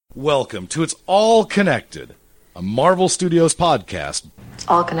Welcome to It's All Connected, a Marvel Studios podcast. It's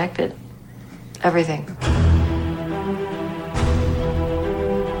all connected. Everything.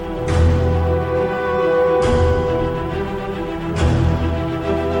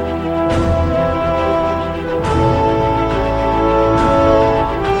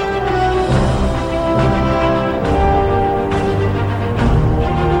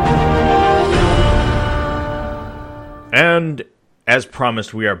 And as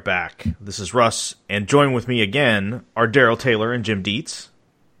promised, we are back. This is Russ, and join with me again are Daryl Taylor and Jim Dietz.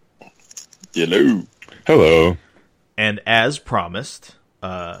 Hello. Hello. And as promised,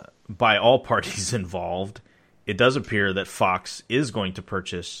 by all parties involved, it does appear that Disney is going to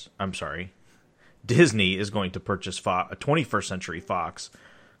purchase 21st Century Fox,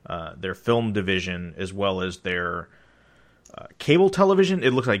 their film division, as well as their cable television.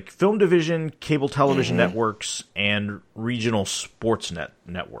 It looks like film division, cable television networks, and regional sports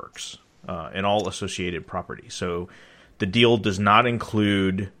networks, and all associated properties. So the deal does not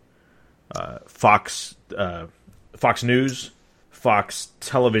include Fox News, Fox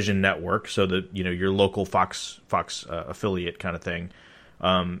Television Network, so that your local Fox affiliate kind of thing,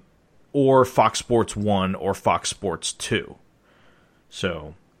 or Fox Sports 1 or Fox Sports 2.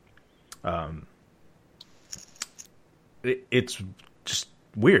 So it's just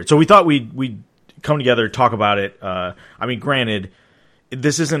weird. So we thought we'd come together, talk about it. Granted,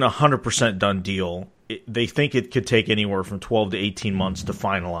 this isn't 100% done deal. They think it could take anywhere from 12 to 18 months to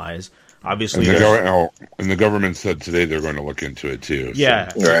finthis. Obviously, and the government said today they're going to look into it too. Yeah,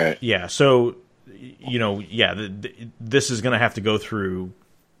 so. Right. Yeah. So, this is going to have to go through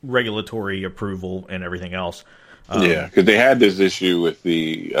regulatory approval and everything else. Because they had this issue with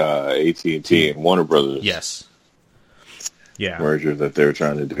the AT&T and Warner Brothers. Yes. Yeah. Merger that they're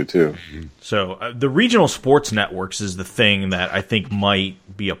trying to do too. So the regional sports networks is the thing that I think might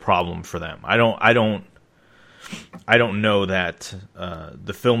be a problem for them. I don't know that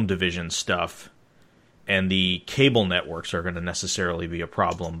the film division stuff and the cable networks are going to necessarily be a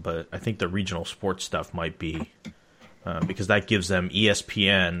problem, but I think the regional sports stuff might be, because that gives them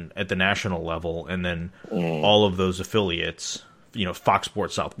ESPN at the national level, and then all of those affiliates, Fox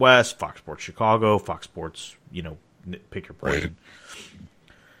Sports Southwest, Fox Sports Chicago, Fox Sports, pick your brain. Right.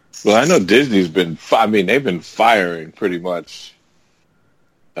 Well, I know Disney's been, they've been firing pretty much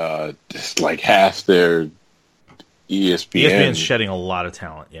just like half their ESPN. ESPN's shedding a lot of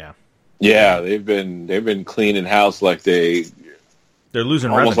talent, yeah. Yeah, they've been cleaning house like they're losing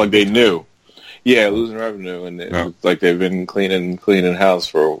almost revenue. like they knew. Yeah, losing revenue, and it looks like they've been cleaning house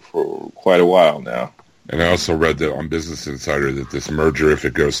for quite a while now. And I also read that on Business Insider that this merger, if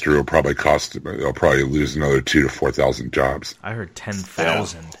it goes through, will probably they'll probably lose another 2,000 to 4,000 jobs. I heard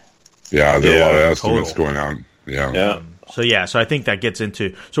 10,000. Yeah, there are a lot of estimates total going on. Yeah. Yeah. So I think that gets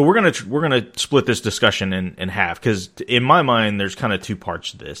into. So we're gonna split this discussion in half, because in my mind there's kind of two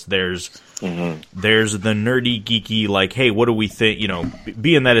parts to this. There's the nerdy geeky, like, hey, what do we think?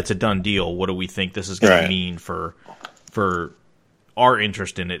 Being that it's a done deal, what do we think this is going to mean for our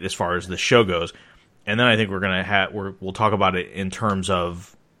interest in it as far as the show goes? And then I think we'll talk about it in terms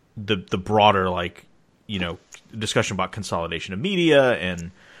of the broader, discussion about consolidation of media and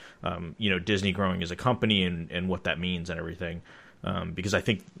Disney growing as a company and what that means and everything, because I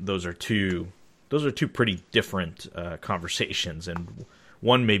think those are two pretty different conversations, and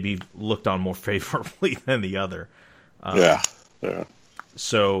one may be looked on more favorably than the other.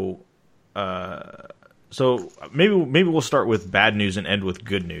 So maybe we'll start with bad news and end with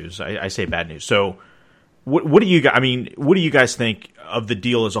good news. I say bad news. So what do you guys think of the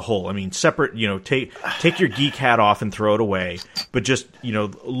deal as a whole? Separate, take your geek hat off and throw it away, but just,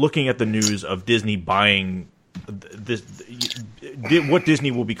 looking at the news of Disney buying this, what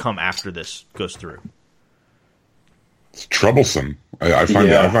Disney will become after this goes through. It's troublesome. I find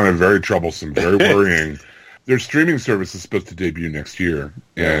it very troublesome, very worrying. Their streaming service is supposed to debut next year,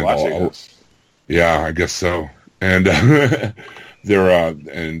 and I guess so. And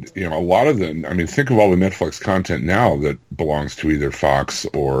and a lot of them. Think of all the Netflix content now that belongs to either Fox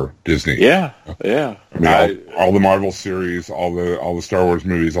or Disney. Yeah. All the Marvel series, all the Star Wars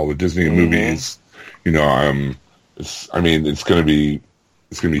movies, all the Disney movies. It's going to be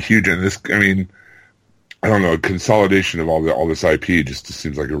huge. And this, I don't know, consolidation of all this IP just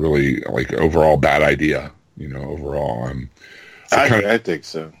seems like a really overall bad idea. Overall, I think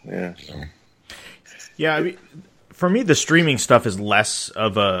so. Yeah. Yeah, for me, the streaming stuff is less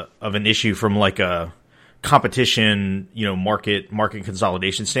of an issue from a competition, market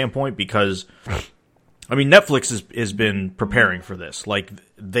consolidation standpoint, because Netflix has been preparing for this.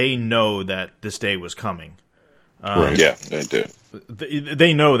 They know that this day was coming. Right. Yeah, they do.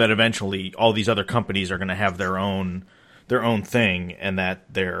 they know that eventually all these other companies are going to have their own thing, and that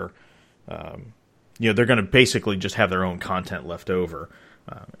they're they're going to basically just have their own content left over.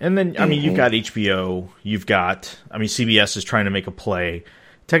 And then, I mean, you've got HBO, CBS is trying to make a play.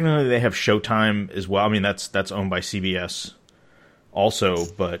 Technically, they have Showtime as well. I mean, that's owned by CBS also,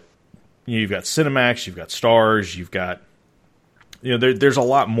 but you've got Cinemax, you've got Starz, you've got there's a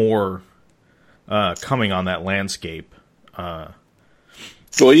lot more coming on that landscape.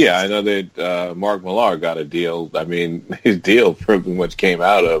 Well, yeah, I know that Mark Millar got a deal. I mean, his deal pretty much came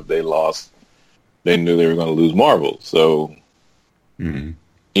out of they lost. They knew they were going to lose Marvel, so him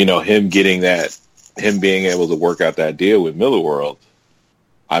getting that, him being able to work out that deal with Millarworld.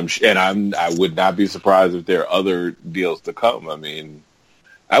 I would not be surprised if there are other deals to come. I mean,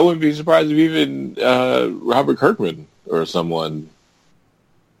 I wouldn't be surprised if even Robert Kirkman or someone,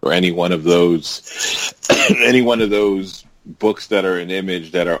 or any one of those books that are an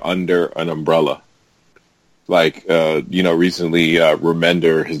Image that are under an umbrella. Like, recently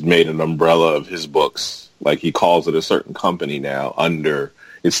Remender has made an umbrella of his books. Like, he calls it a certain company now under,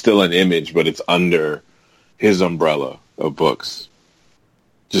 it's still an Image, but it's under his umbrella of books.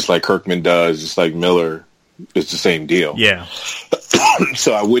 Just like Kirkman does, just like Miller, it's the same deal. Yeah.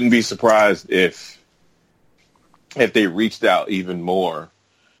 So I wouldn't be surprised if they reached out even more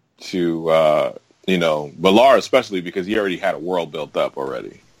to, Millar, especially because he already had a world built up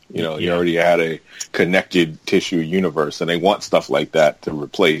already. He already had a connected tissue universe, and they want stuff like that to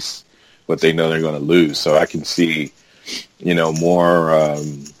replace what they know they're going to lose. So I can see, more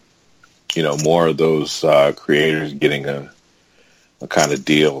of those creators getting a kind of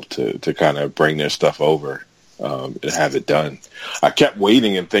deal to kind of bring their stuff over and have it done. I kept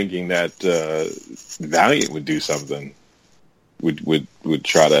waiting and thinking that Valiant would do something, would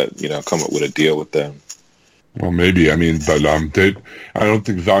try to come up with a deal with them. Well, maybe. I mean, but I don't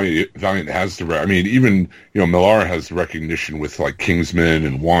think Valiant has the. I mean, even Millar has the recognition with like Kingsman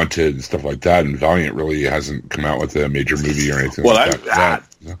and Wanted and stuff like that, and Valiant really hasn't come out with a major movie or anything like that.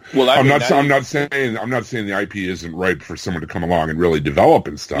 I'm not saying the IP isn't ripe for someone to come along and really develop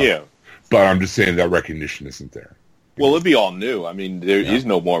and stuff. Yeah, but I'm just saying that recognition isn't there. Well, it'd be all new. I mean, there is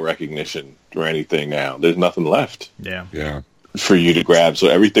no more recognition or anything now. There's nothing left. Yeah. For you to grab. So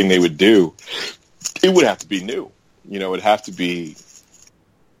everything they would do, it would have to be new. It would have to be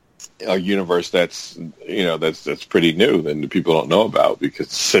a universe that's pretty new and people don't know about,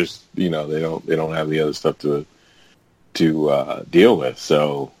 because there's, they don't have the other stuff to deal with.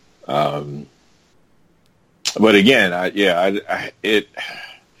 So, but again, it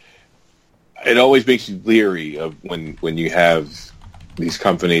always makes you leery of when you have these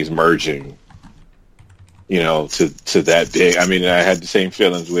companies merging. To that big. I mean, I had the same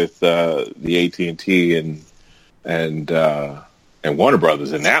feelings with the AT&T and Warner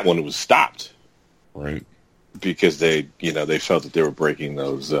Brothers, and that one was stopped, right? Because they felt that they were breaking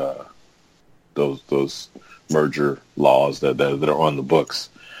those merger laws that are on the books.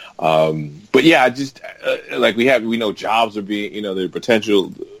 But yeah, just we know jobs are being, the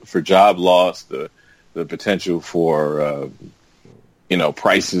potential for job loss, the potential for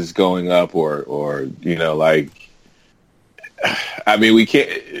prices going up or I mean, we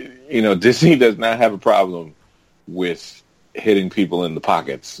can't, Disney does not have a problem with hitting people in the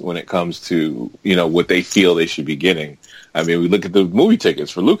pockets when it comes to, what they feel they should be getting. I mean, we look at the movie tickets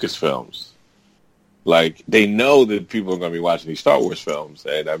for Lucasfilms. Like, they know that people are going to be watching these Star Wars films.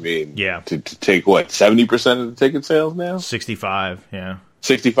 And I mean, to take 70% of the ticket sales now? 65, yeah.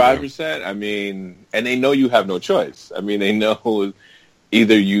 65%? I mean, and they know you have no choice. I mean, they know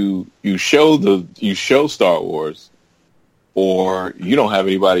either you show Star Wars, or you don't have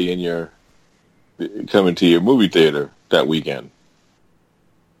anybody coming to your movie theater that weekend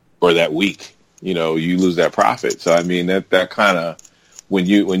or that week. You lose that profit. So I mean, that kind of, when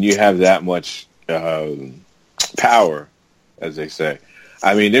you have that much power, as they say.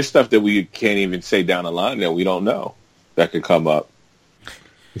 I mean, there's stuff that we can't even say down the line that we don't know that could come up.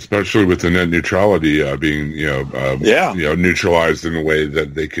 Especially with the net neutrality being, neutralized in a way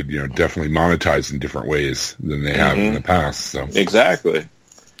that they could, definitely monetize in different ways than they have in the past. So exactly.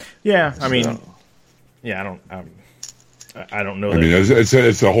 Yeah, I mean, I don't know. I mean,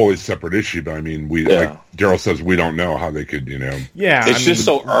 it's a wholly separate issue, but I mean, like Daryl says, we don't know how they could, Yeah, it's just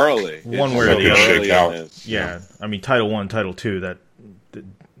so early. One way or the other. Shake out. Yeah, I mean, Title I, Title II. That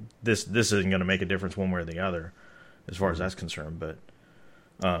this isn't going to make a difference one way or the other, as far as that's concerned. But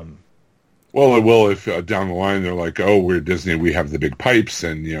well, it will if down the line they're like, oh, we're Disney, we have the big pipes,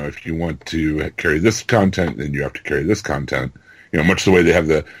 and if you want to carry this content, then you have to carry this content. much the way they have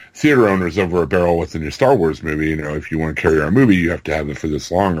the theater owners over a barrel with the new Star Wars movie. If you want to carry our movie, you have to have it for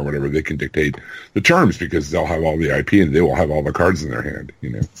this long or whatever. They can dictate the terms because they'll have all the IP and they will have all the cards in their hand.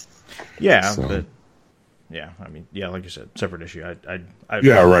 Yeah, So. but I mean, like you said, separate issue.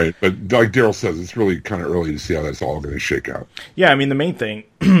 Yeah, right. But like Daryl says, it's really kind of early to see how that's all going to shake out. Yeah, I mean, the main thing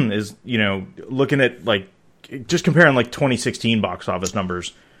is, looking at, like, just comparing, like, 2016 box office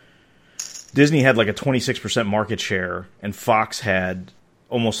numbers, Disney had, like, a 26% market share, and Fox had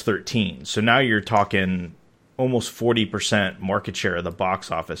almost 13%. So now you're talking almost 40% market share of the box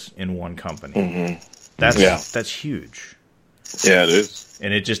office in one company. Mm-hmm. That's huge. Yeah, it is.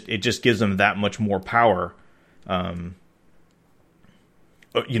 And it just gives them that much more power, over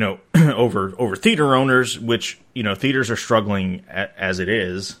theater owners, which, theaters are struggling as it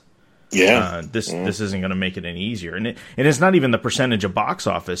is. Yeah. This isn't going to make it any easier. And it's not even the percentage of box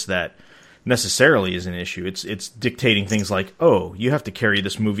office that necessarily is an issue. It's dictating things like, oh, you have to carry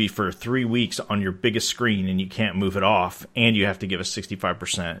this movie for 3 weeks on your biggest screen and you can't move it off, and you have to give us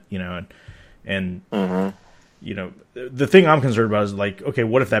 65%, and Mm-hmm. The thing I'm concerned about is, like, okay,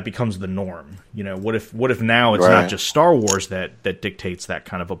 what if that becomes the norm? What if now it's Right. not just Star Wars that dictates that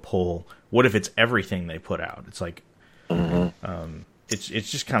kind of a pull? What if it's everything they put out? It's like, it's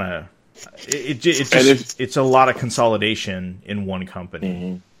just kind of, it's a lot of consolidation in one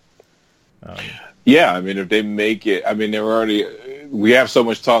company. Yeah, I mean, if they make it, I mean, we have so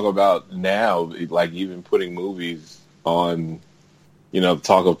much talk about now, like even putting movies on,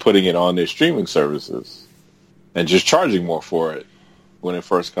 talk of putting it on their streaming services and just charging more for it when it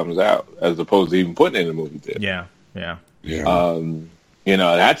first comes out, as opposed to even putting it in a movie theater. Yeah.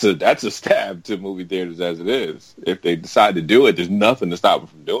 That's a stab to movie theaters as it is. If they decide to do it, there's nothing to stop them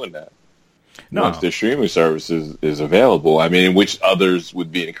from doing that. No. Once their streaming service is available, I mean, in which others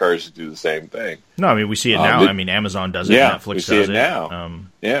would be encouraged to do the same thing. No, I mean, we see it now. I mean, Amazon does it. Yeah, Netflix we see does it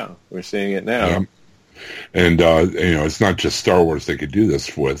now. We're seeing it now. Yeah. And it's not just Star Wars they could do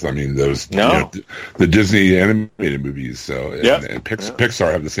this with. I mean, those the Disney animated movies, and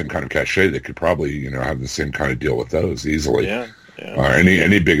Pixar have the same kind of cachet. They could probably have the same kind of deal with those easily. Yeah.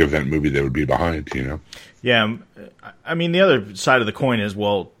 Any big event movie they would be behind. Yeah, I mean, the other side of the coin is,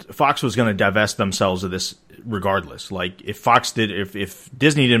 well, Fox was going to divest themselves of this regardless. Like, if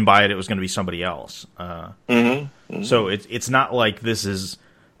Disney didn't buy it, it was going to be somebody else. So it's not like this is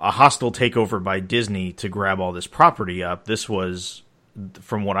a hostile takeover by Disney to grab all this property up. This was,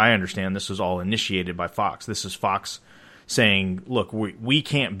 from what I understand, this was all initiated by Fox. This is Fox saying, look, we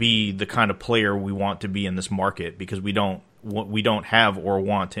can't be the kind of player we want to be in this market because we don't have or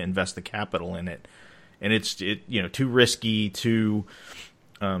want to invest the capital in it. And it's too risky, the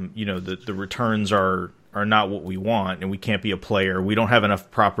returns are not what we want, and we can't be a player. We don't have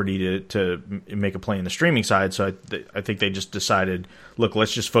enough property to make a play in the streaming side. So I think they just decided, look,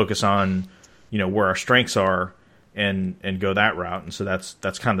 let's just focus on, where our strengths are and go that route. And so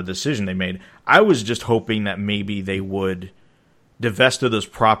that's kind of the decision they made. I was just hoping that maybe they would divest of those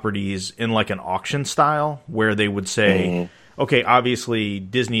properties in like an auction style, where they would say, okay, obviously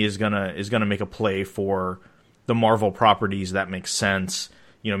Disney is gonna make a play for the Marvel properties. That makes sense.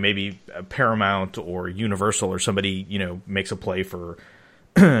 Maybe Paramount or Universal or somebody, makes a play for,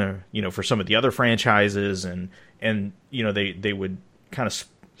 for some of the other franchises, and they would kind of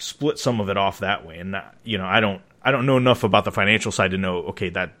split some of it off that way. And I don't know enough about the financial side to know, okay,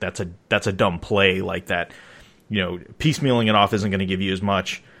 that's a dumb play like that. Piecemealing it off isn't going to give you as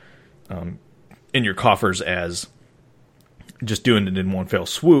much in your coffers as just doing it in one fell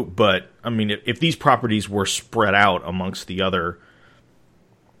swoop. But I mean, if these properties were spread out amongst the other,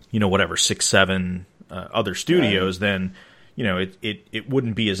 6, 7 other studios, then it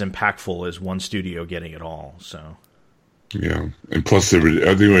wouldn't be as impactful as one studio getting it all. So yeah, and plus I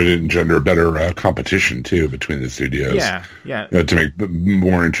think it would engender better competition too between the studios. Yeah. To make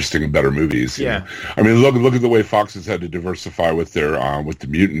more interesting and better movies. Yeah. I mean, look at the way Fox has had to diversify with their with the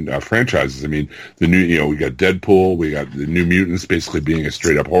mutant franchises. I mean, the new we got Deadpool, we got the New Mutants basically being a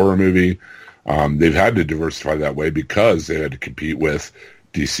straight up horror movie. They've had to diversify that way because they had to compete with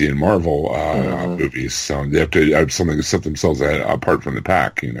DC and Marvel movies. So they have to have something to set themselves apart from the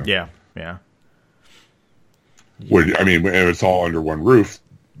pack. Yeah. Where, I mean, when it's all under one roof,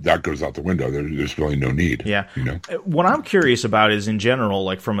 that goes out the window. There's really no need. Yeah. What I'm curious about is, in general,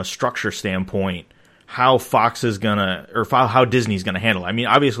 like from a structure standpoint, how Fox is gonna, or how Disney's gonna handle it. I mean,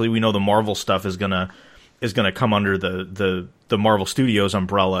 obviously we know the Marvel stuff is gonna come under the Marvel Studios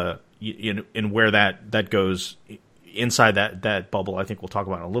umbrella, and where that goes inside that bubble. I think we'll talk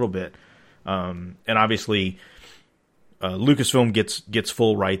about in a little bit. And obviously, Lucasfilm gets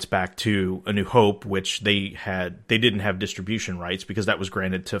full rights back to A New Hope, which they didn't have distribution rights because that was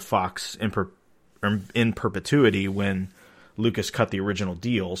granted to Fox in perpetuity when Lucas cut the original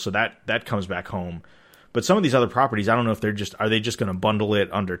deal. So that comes back home. But some of these other properties, I don't know if are they just going to bundle it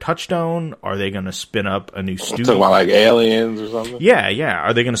under Touchstone? Are they going to spin up a new studio? Talking about like Aliens or something? Yeah.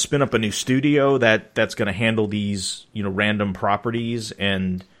 Are they going to spin up a new studio that's going to handle these, random properties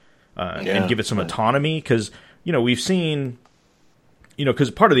and give it some autonomy? Because, we've seen, because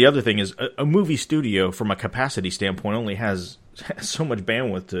part of the other thing is a movie studio from a capacity standpoint only has so much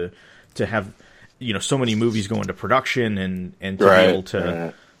bandwidth to have, so many movies go into production and to be able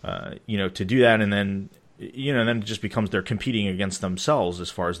to, to do that. And then, then it just becomes they're competing against themselves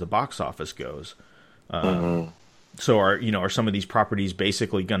as far as the box office goes. So are some of these properties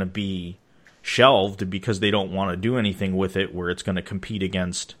basically going to be shelved because they don't want to do anything with it where it's going to compete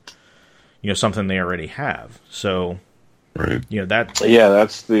against, something they already have. So, right. That's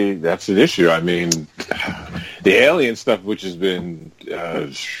an issue. I mean, the Alien stuff, which has been,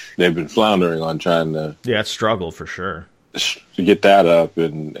 they've been floundering on trying to, it's struggle for sure to get that up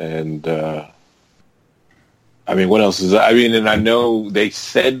and I mean, what else is? I mean, and I know they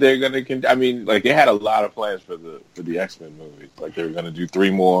said they're going to. I mean, like they had a lot of plans for the X-Men movies. Like they were going to do 3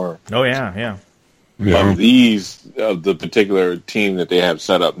 more. Oh yeah. Of these of the particular team that they have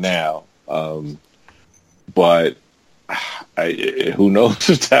set up now, but who knows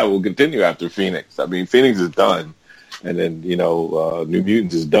if that will continue after Phoenix? I mean, Phoenix is done, and then New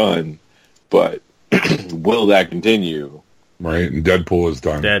Mutants is done, but will that continue? Right, and Deadpool is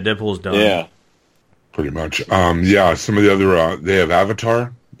done. Yeah, Deadpool is done. Yeah. Pretty much. Some of the other, they have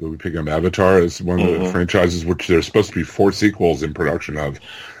Avatar. They'll be picking up Avatar as one of the franchises, which there's supposed to be 4 sequels in production of.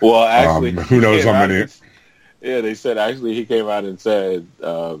 Well, actually, who knows how many? Yeah, they said, actually, he came out and said,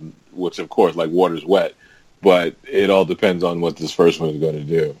 which, of course, like water's wet, but it all depends on what this first one is going to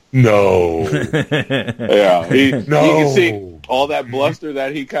do. No. Yeah. You can see all that bluster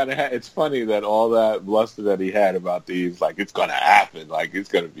that he kind of had. It's funny that all that bluster that he had about these, like, it's going to happen. Like, it's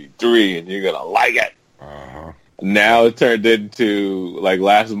going to be 3, and you're going to like it. Uh-huh. Now it turned into, like,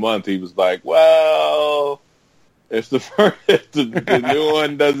 last month, he was like, well, if the new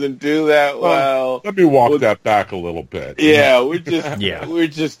one doesn't do that well, let me walk that back a little bit. Yeah,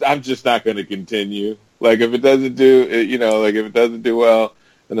 I'm just not going to continue. Like, if it doesn't do, if it doesn't do well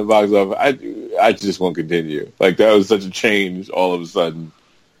in the box office, I just won't continue. Like, that was such a change all of a sudden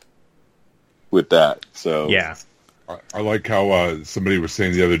with that. So yeah. I like how somebody was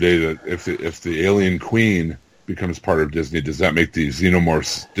saying the other day that if the Alien Queen becomes part of Disney, does that make the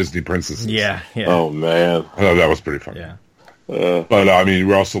Xenomorphs Disney princesses? Yeah. Oh man, I thought that was pretty funny. Yeah. But I mean,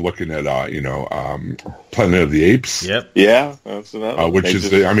 we're also looking at Planet of the Apes. Yep. Yeah, that's another. Which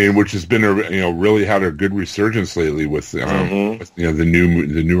has been really had a good resurgence lately with with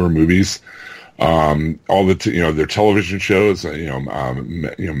the newer movies. All their television shows,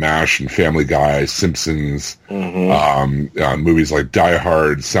 MASH and Family Guy, Simpsons, movies like Die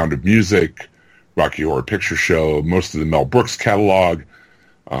Hard, Sound of Music, Rocky Horror Picture Show, most of the Mel Brooks catalog.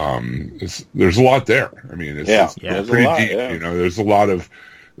 There's a lot there. I mean, it's pretty deep. Yeah. There's a lot of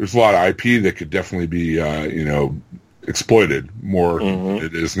IP that could definitely be exploited more than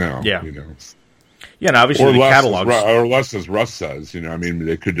it is now. Yeah. Yeah, and obviously the catalogs, or less, as Russ says. I mean,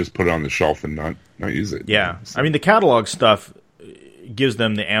 they could just put it on the shelf and not use it. Yeah, I mean, the catalog stuff gives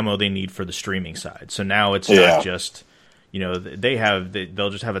them the ammo they need for the streaming side. So now it's not just, they'll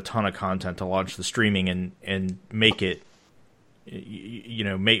just have a ton of content to launch the streaming and make it,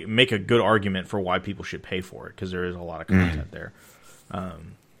 make a good argument for why people should pay for it because there is a lot of content there.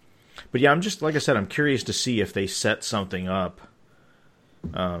 But yeah, I'm just, like I said, I'm curious to see if they set something up.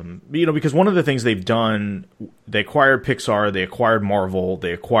 Because one of the things they've done, they acquired Pixar, they acquired Marvel,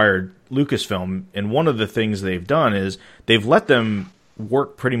 they acquired Lucasfilm, and one of the things they've done is they've let them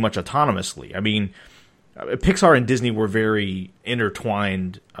work pretty much autonomously. I mean, Pixar and Disney were very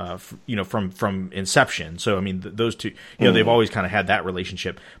intertwined, from inception. So, I mean, those two, they've always kind of had that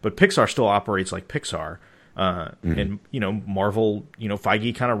relationship. But Pixar still operates like Pixar. And, Marvel,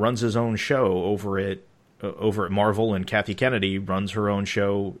 Feige kind of runs his own show over at Marvel, and Kathy Kennedy runs her own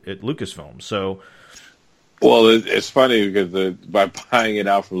show at Lucasfilm. So, well, it's funny because by buying it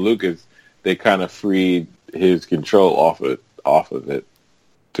out from Lucas, they kind of freed his control off of it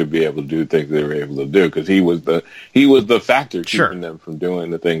to be able to do things they were able to do because he was the factor keeping them from doing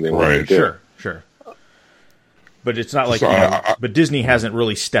the thing they wanted to do. Sure. But it's not like, but Disney hasn't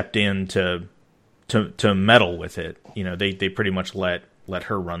really stepped in to meddle with it. They pretty much let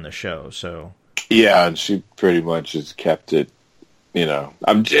her run the show. So. Yeah, and she pretty much has kept it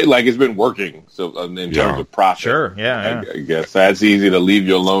like it's been working. So in terms of profit, sure, yeah. I guess that's easy to leave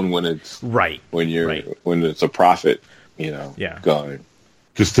you alone when it's when it's a profit, going.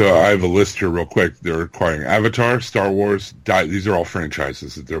 Just I have a list here real quick. They're acquiring Avatar, Star Wars. These are all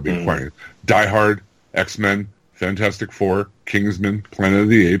franchises that they'll be acquiring. Die Hard, X-Men, Fantastic Four, Kingsman, Planet of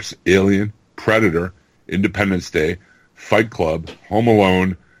the Apes, Alien, Predator, Independence Day, Fight Club, Home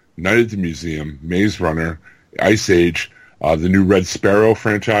Alone, Night at the Museum, Maze Runner, Ice Age, the new Red Sparrow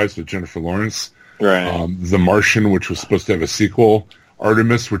franchise with Jennifer Lawrence, The Martian, which was supposed to have a sequel,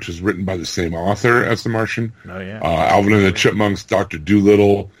 Artemis, which is written by the same author as The Martian, Alvin and the Chipmunks, Dr.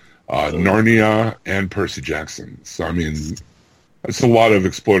 Dolittle, Narnia, and Percy Jackson. So, I mean, it's a lot of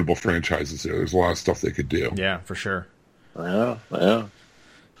exploitable franchises there. There's a lot of stuff they could do. Yeah, for sure. Yeah.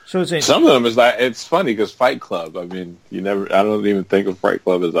 So some of them is like, it's funny because Fight Club, I mean, I don't even think of Fight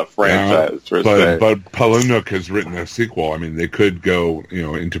Club as a franchise per se. But Palahniuk has written a sequel. I mean, they could go,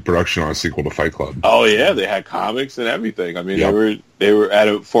 into production on a sequel to Fight Club. Oh yeah, they had comics and everything. I mean, they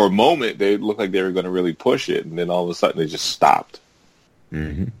were for a moment they looked like they were going to really push it, and then all of a sudden they just stopped.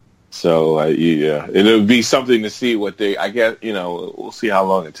 Mm-hmm. So it'll be something to see what they. I guess we'll see how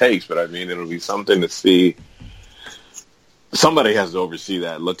long it takes, but I mean, it'll be something to see. Somebody has to oversee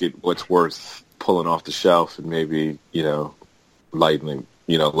that. Look at what's worth pulling off the shelf, and maybe lighting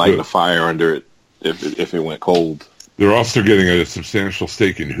a fire under it if it went cold. They're also getting a substantial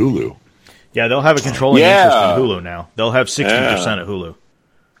stake in Hulu. Yeah, they'll have a controlling interest in Hulu now. They'll have 60% of Hulu.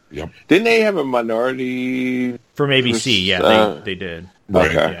 Yep. Didn't they have a minority from ABC? Yeah, they did.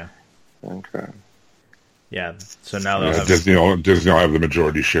 Right. Yeah. Okay. Yeah. So now they'll have Disney will have the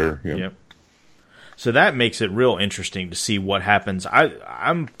majority share. Yep. So that makes it real interesting to see what happens.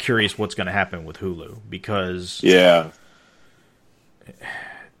 I'm curious what's going to happen with Hulu because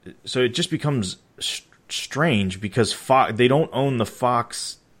so it just becomes strange because they don't own the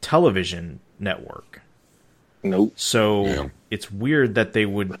Fox television network. Nope. So it's weird that they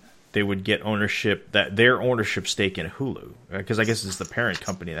would get ownership, that their ownership stake in Hulu, because I guess it's the parent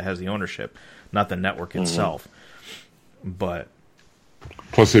company that has the ownership, not the network itself. But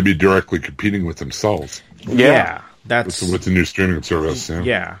plus, they'd be directly competing with themselves. Yeah, that's with the new streaming service.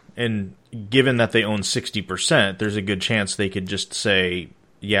 Yeah, and given that they own 60%, there's a good chance they could just say,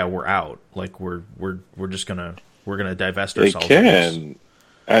 "Yeah, we're out. Like we're just gonna divest ourselves." They can.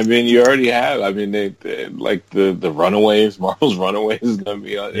 I mean, you already have. I mean, they like the Runaways. Marvel's Runaways is going to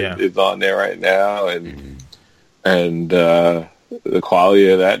be on. It's on there right now, and the quality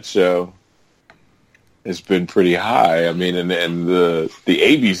of that show has been pretty high. I mean, and the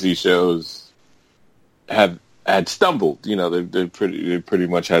ABC shows had stumbled. They pretty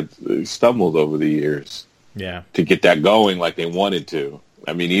much had stumbled over the years. Yeah, to get that going like they wanted to.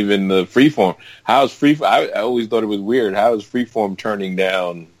 I mean, even the Freeform. I always thought it was weird. How is Freeform turning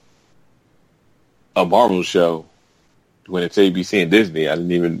down a Marvel show when it's ABC and Disney? I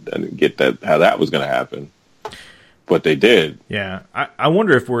didn't get that, how that was going to happen. But they did. Yeah. I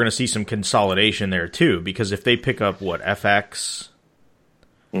wonder if we're going to see some consolidation there, too, because if they pick up, FX,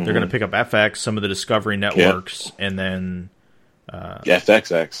 they're going to pick up FX, some of the Discovery networks, and then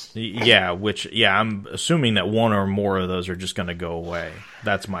FXX. Yeah, I'm assuming that one or more of those are just going to go away.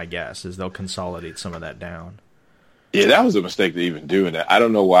 That's my guess, is they'll consolidate some of that down. Yeah, that was a mistake to even doing that. I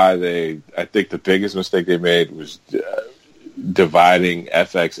don't know why I think the biggest mistake they made was dividing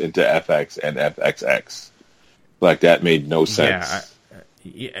FX into FX and FXX. Like, that made no sense.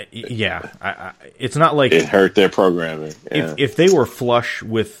 It's not like it hurt their programming. Yeah. If they were flush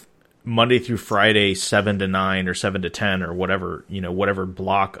with Monday through Friday 7 to 9 or 7 to 10 or whatever, whatever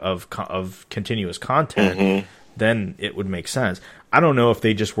block of continuous content, then it would make sense. I don't know if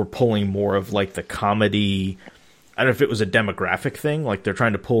they just were pulling more of like the comedy. I don't know if it was a demographic thing, like they're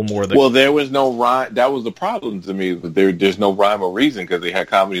trying to pull more of the. Well, there was no rhyme. That was the problem to me. There's no rhyme or reason because they had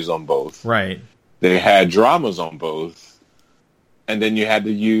comedies on both. Right. They had dramas on both, and then you had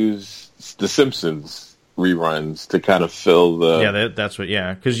to use The Simpsons reruns to kind of fill the that's what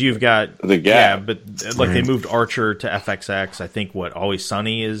because you've got the gap. But like they moved Archer to FXX. I think Always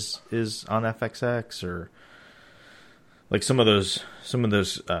Sunny is on FXX, or like some of those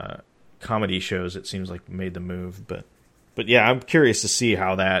comedy shows. It seems like made the move, but yeah, I'm curious to see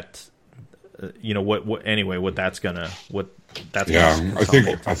how that what that's gonna.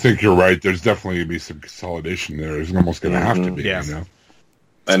 I think you're right. There's definitely going to be some consolidation there. There's almost going to have to be. Yeah.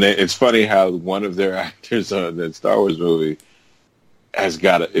 And it's funny how one of their actors on that Star Wars movie has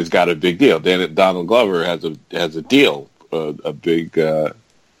got a big deal. Donald Glover has a deal, a big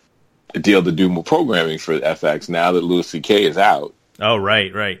deal to do more programming for FX now that Louis C.K. is out. Oh,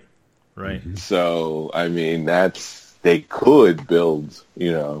 right. So I mean that's they could build,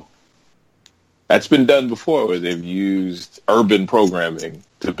 that's been done before where they've used urban programming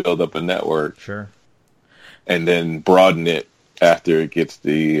to build up a network. Sure. And then broaden it after it gets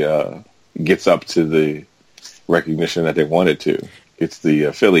gets up to the recognition that they want it to. It's the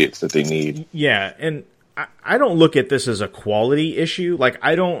affiliates that they need. Yeah, and I don't look at this as a quality issue. Like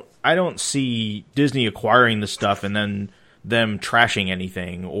I don't see Disney acquiring the stuff and then them trashing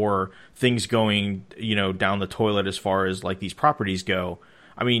anything or things going, down the toilet as far as like these properties go.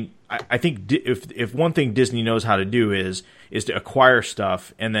 I mean, I think if one thing Disney knows how to do is to acquire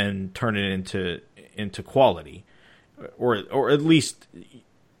stuff and then turn it into quality, or at least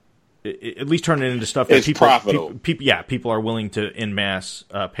turn it into stuff that people are willing to en masse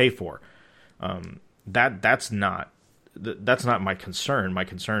pay for. That's not my concern. My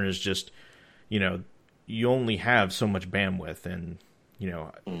concern is just, you only have so much bandwidth, and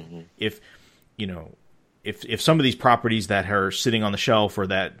if some of these properties that are sitting on the shelf or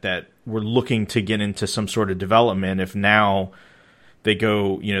that we're looking to get into some sort of development, if now they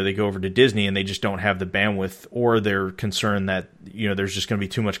go over to Disney and they just don't have the bandwidth, or they're concerned that there's just going to be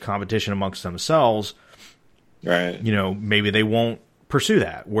too much competition amongst themselves, right? Maybe they won't pursue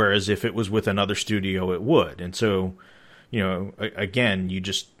that. Whereas if it was with another studio, it would. And so, again,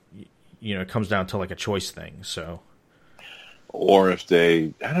 it comes down to like a choice thing. So, or if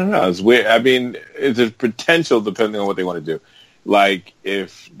I don't know, it's weird. I mean, it's a potential depending on what they want to do. Like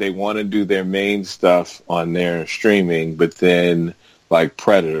if they want to do their main stuff on their streaming, but then like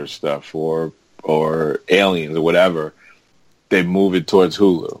Predator stuff or Aliens or whatever, they move it towards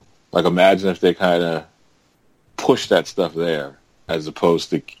Hulu. Like imagine if they kind of push that stuff there as opposed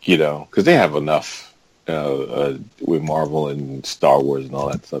to, because they have enough with Marvel and Star Wars and all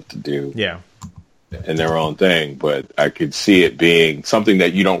that stuff to do. Yeah. In their own thing. But I could see it being something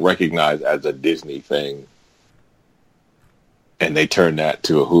that you don't recognize as a Disney thing, and they turn that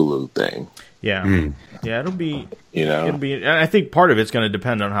to a Hulu thing. Yeah. Yeah, it'll be, and I think part of it's going to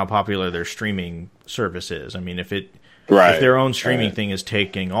depend on how popular their streaming service is. I mean, if their own streaming thing is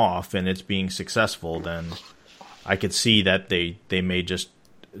taking off and it's being successful, then I could see that they may just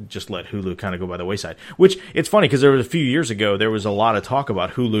let Hulu kind of go by the wayside. Which, it's funny because there was a few years ago, there was a lot of talk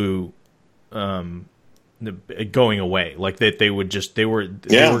about Hulu going away. Like that they were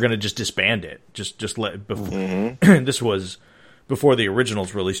going to just disband it. Just let before. This was before the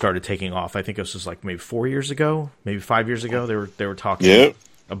originals really started taking off. I think it was just like maybe 4 years ago, maybe 5 years ago. They were talking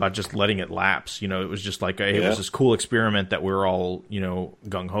about just letting it lapse. It was just like it was this cool experiment that we were all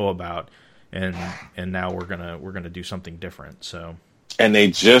gung ho about, and now we're gonna do something different. So, and they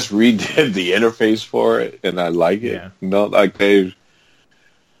just redid the interface for it, and I like it. Yeah. Like they've.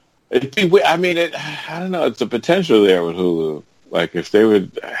 I mean, I don't know. It's a potential there with Hulu. Like if they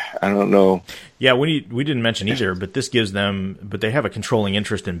would, I don't know. Yeah, we didn't mention either, but this gives them. But they have a controlling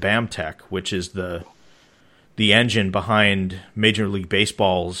interest in BAMTech, which is the engine behind Major League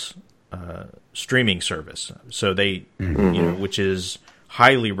Baseball's streaming service. So they, which is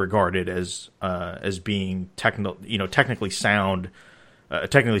highly regarded as being technically sound, a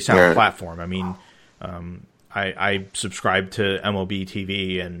technically sound platform. I mean, I subscribe to MLB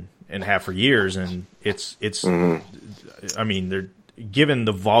TV and have for years, and it's I mean, they're given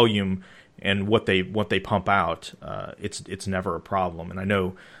the volume and what they pump out, it's never a problem. And I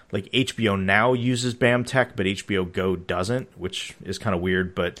know like HBO Now uses BAMTech, but HBO Go doesn't, which is kind of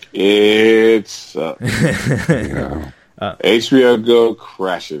weird. But it's HBO Go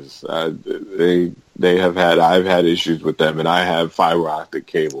crashes. I've had issues with them, and I have fiber optic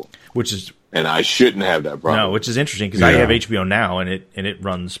cable, and I shouldn't have that problem. No, which is interesting because I have HBO Now, and it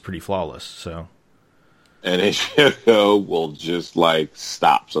runs pretty flawless. So, and HBO will just like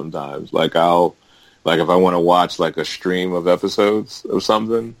stop sometimes. Like if I want to watch like a stream of episodes of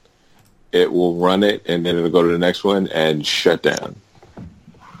something, it will run it, and then it'll go to the next one and shut down.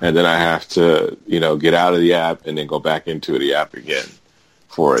 And then I have to, get out of the app and then go back into the app again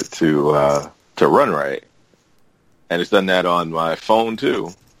for it to run right. And it's done that on my phone too,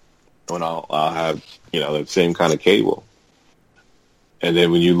 when I'll have that same kind of cable. And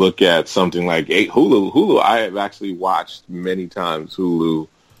then when you look at something like Hulu, I have actually watched many times Hulu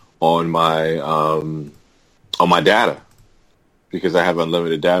on my data because I have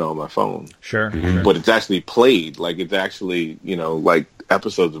unlimited data on my phone. Sure. Mm-hmm. But it's actually played, like it's actually like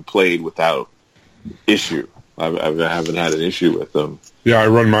episodes are played without issue. I haven't had an issue with them. Yeah, I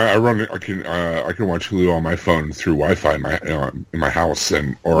can watch Hulu on my phone through Wi-Fi in my house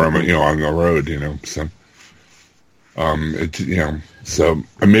or on the road. So so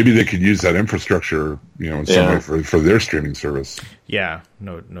maybe they could use that infrastructure in some way for their streaming service. Yeah,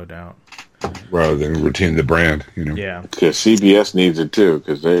 no doubt. rather than retain the brand. Yeah. Because CBS needs it too,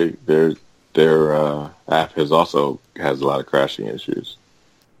 because their app has a lot of crashing issues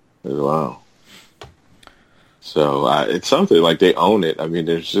as well. So it's something like they own it. I mean,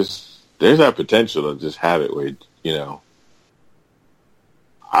 there's that potential to just have it where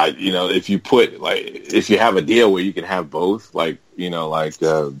if you have a deal where you can have both,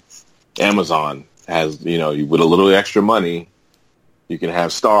 Amazon has, with a little extra money, you can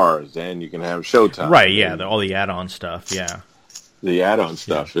have Stars and you can have Showtime. Right, yeah, all the add-on stuff, yeah. The add-on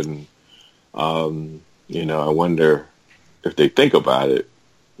stuff. And, I wonder if they think about it,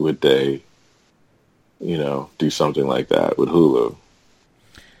 would they, do something like that with Hulu?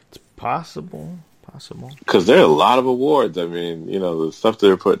 It's possible. Because there are a lot of awards. I mean, the stuff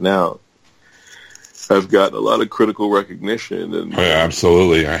they're putting out has gotten a lot of critical recognition. And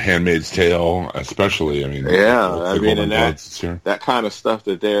absolutely. A Handmaid's Tale, especially. I mean, and that kind of stuff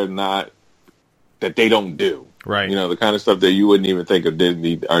that they don't do. Right. The kind of stuff that you wouldn't even think of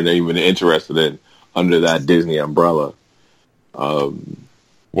Disney are not even interested in under that Disney umbrella.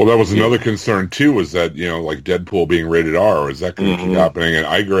 Well, that was another concern too. Was that like Deadpool being rated R? Is that going to keep happening? And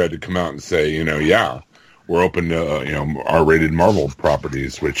Iger had to come out and say, we're open to R-rated Marvel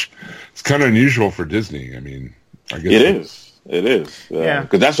properties, which is kind of unusual for Disney. I mean, I guess it is. Yeah,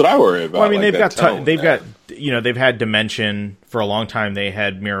 because that's what I worry about. Well, I mean, they've got Dimension for a long time. They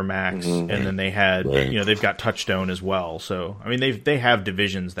had Miramax, and then they had they've got Touchstone as well. So I mean, they have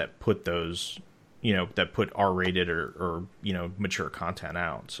divisions that put those. That put R-rated or mature content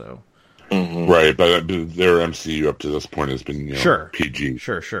out. So, right, but their MCU up to this point has been PG.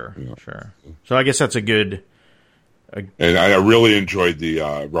 Sure. So I guess that's a good. And I really enjoyed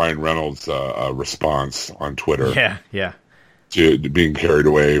the Ryan Reynolds response on Twitter. Yeah. To being carried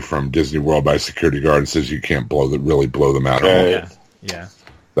away from Disney World by security guard and says you can't really blow them out at all. Yeah.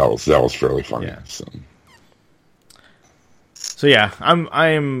 That was fairly funny. Yeah. So yeah,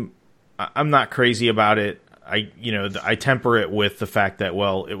 I'm not crazy about it. I temper it with the fact that,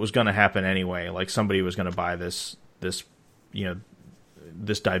 well, it was going to happen anyway. Like somebody was going to buy this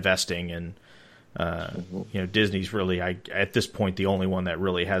divesting, and Disney's really, at this point, the only one that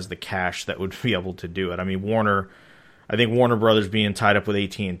really has the cash that would be able to do it. I mean, I think Warner Brothers being tied up with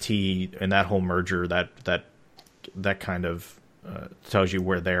AT&T and that whole merger, that kind of tells you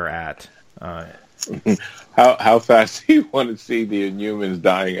where they're at. How fast do you want to see the Inhumans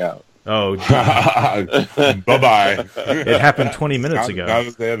dying out? Oh, bye-bye. It happened 20 minutes ago. Now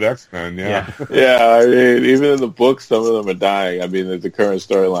that they have X-Men, yeah. I mean, even in the books, some of them are dying. I mean, there's the current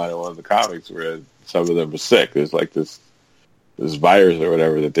storyline in one of the comics where some of them are sick. There's like this virus or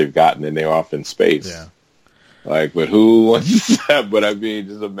whatever that they've gotten, and they're off in space. Yeah. But who wants that? But I mean,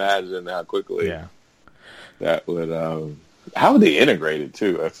 just imagine how quickly that would... How would they integrate it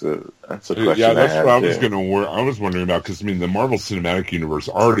too? That's a question. Yeah, that's what I was I was wondering about, because I mean, the Marvel Cinematic Universe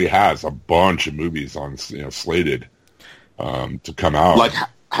already has a bunch of movies on slated to come out. Like,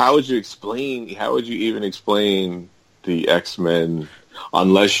 how would you even explain the X-Men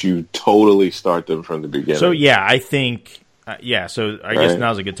unless you totally start them from the beginning? So yeah, I think So I guess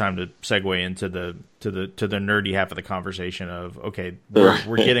now's a good time to segue into the nerdy half of the conversation of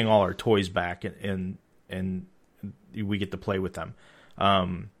we're getting all our toys back and we get to play with them.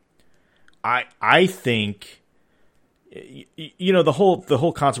 I think the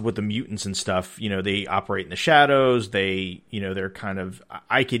whole concept with the mutants and stuff. They operate in the shadows. They're kind of.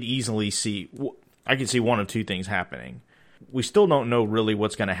 I could see one of two things happening. We still don't know really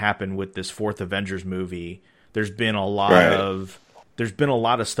what's going to happen with this fourth Avengers movie. There's been a lot of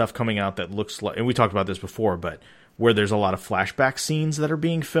stuff coming out that looks like, and we talked about this before, but where there's a lot of flashback scenes that are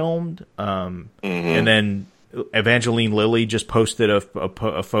being filmed, and then Evangeline Lilly just posted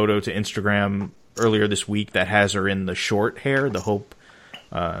a photo to Instagram earlier this week that has her in the short hair, the Hope,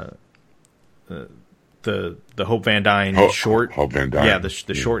 the Hope Van Dyne short, Hope Van Dyne. Yeah, the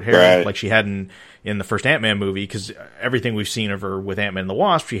short hair like she had in the first Ant-Man movie, because everything we've seen of her with Ant-Man and the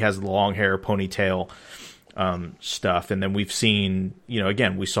Wasp, she has the long hair, ponytail stuff, and then we've seen,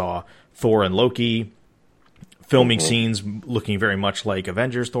 again, we saw Thor and Loki filming scenes looking very much like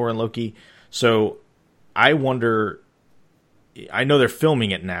Avengers, Thor and Loki. So I wonder, I know they're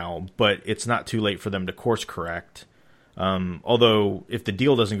filming it now, but it's not too late for them to course correct. Although if the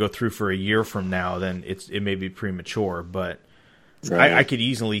deal doesn't go through for a year from now, then it may be premature, but I could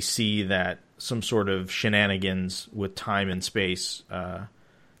easily see that some sort of shenanigans with time and space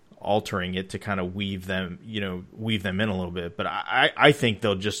altering it to kind of weave them in a little bit. But I think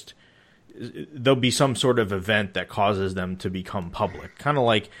there'll be some sort of event that causes them to become public, kind of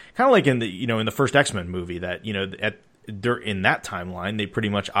like in the in the first X-Men movie that in that timeline, they pretty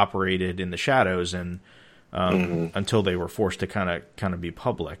much operated in the shadows and until they were forced to kind of be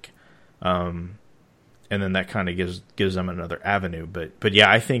public. And then that kind of gives them another avenue. But yeah,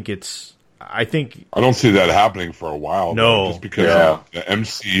 I don't see that happening for a while. No, just because the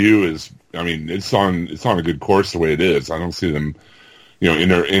MCU is. I mean, it's on a good course the way it is. I don't see them,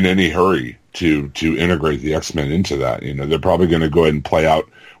 in any hurry to integrate the X-Men into that. They're probably going to go ahead and play out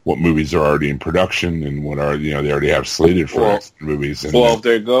what movies are already in production and what are they already have slated for X-Men movies. And if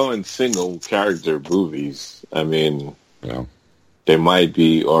they're going single character movies, I mean, they might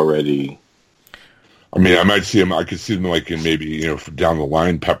be already. I mean, I might see them. I could see them like in maybe down the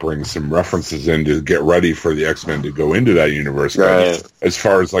line peppering some references in to get ready for the X-Men to go into that universe. Right. But as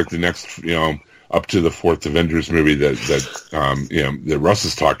far as like the next, up to the fourth Avengers movie that Russ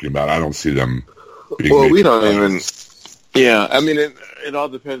is talking about, I don't see them. Being we don't even. Yeah, I mean, it all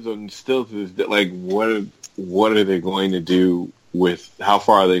depends on still to this, like what are they going to do with how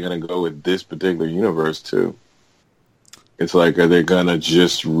far are they going to go with this particular universe too? It's like, are they going to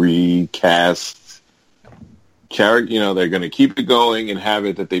just recast? They're going to keep it going and have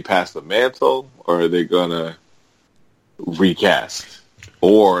it that they pass the mantle, or are they going to recast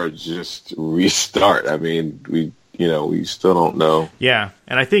or just restart? I mean, we still don't know. Yeah,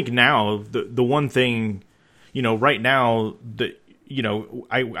 and I think now the one thing, right now,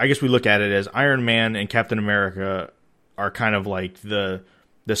 I guess we look at it as Iron Man and Captain America are kind of like the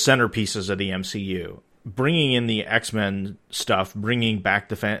centerpieces of the MCU. Bringing in the X-Men stuff, bringing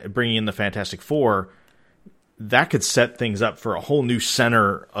in the Fantastic Four. That could set things up for a whole new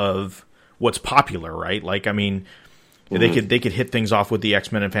center of what's popular, right? Like, I mean, they could hit things off with the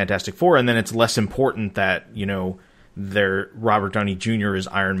X-Men and Fantastic Four, and then it's less important that their Robert Downey Jr. is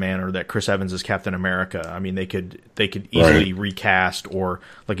Iron Man or that Chris Evans is Captain America. I mean, they could easily recast or,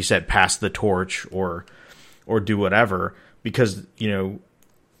 like you said, pass the torch or do whatever because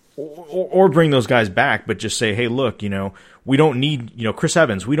or bring those guys back, but just say, hey, look, we don't need Chris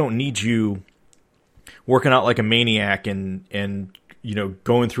Evans, we don't need you working out like a maniac and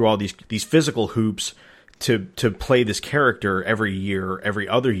going through all these physical hoops to play this character every year, every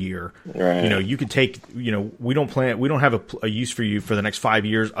other year. Right. You could take, we don't have a use for you for the next 5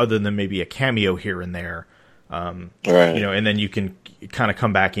 years other than maybe a cameo here and there. Right. And then you can kind of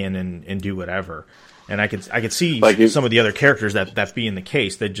come back in and do whatever. And I could see some of the other characters that being the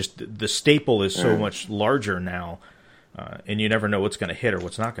case. That just the staple is so much larger now, and you never know what's going to hit or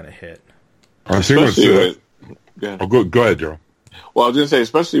what's not going to hit. Go ahead, Daryl. Well, I was going to say,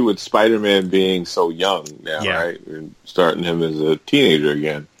 especially with Spider-Man being so young now, right? And starting him as a teenager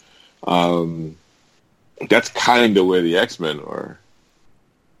again. That's kind of where the X-Men are,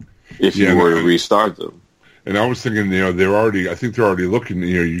 if you were to restart them. And I was thinking, I think they're already looking,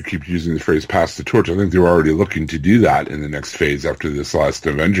 you keep using the phrase pass the torch. I think they're already looking to do that in the next phase after this last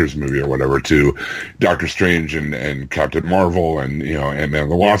Avengers movie or whatever to Doctor Strange and Captain Marvel and, Ant-Man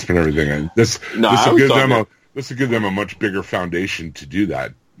and the Wasp and everything. And this will give them a much bigger foundation to do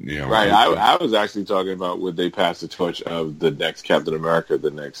that. Right. I was actually talking about would they pass the torch of the next Captain America, the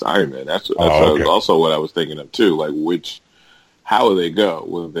next Iron Man. That's also what I was thinking of too. Like how will they go?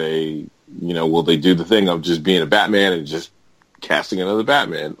 Will they do the thing of just being a Batman and just casting another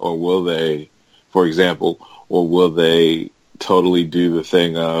Batman? Or will they, for example, totally do the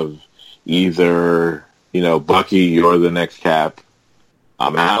thing of either, Bucky, you're the next Cap,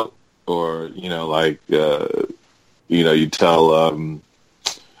 I'm out, or, you tell,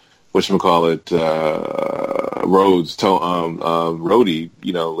 whatchamacallit, Rhodes, Rhodey,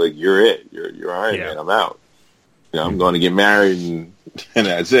 like, you're it, you're Iron Man, I'm out. I'm going to get married and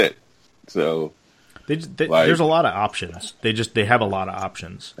that's it. So there's a lot of options. They have a lot of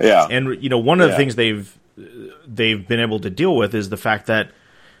options. Yeah. And one of the things they've been able to deal with is the fact that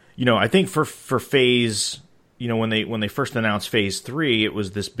I think for phase when they first announced phase 3, it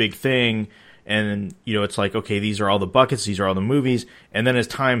was this big thing, and it's like, okay, these are all the buckets, these are all the movies, and then as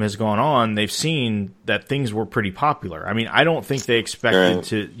time has gone on, they've seen that things were pretty popular. I mean, I don't think they expected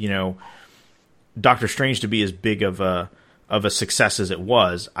to Doctor Strange to be as big of a success as it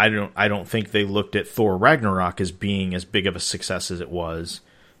was. I don't think they looked at Thor Ragnarok as being as big of a success as it was.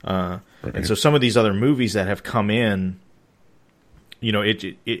 And so some of these other movies that have come in,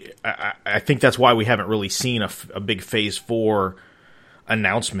 I think that's why we haven't really seen a big Phase 4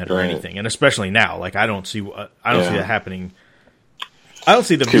 announcement or anything. And especially now, like I don't see that happening. I don't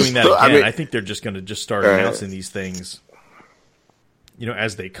see them doing that again. I think they're just going to start announcing these things,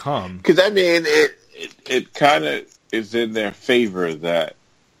 as they come. Because I mean, it kind of is in their favor that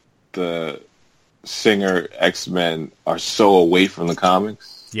the Singer X-Men are so away from the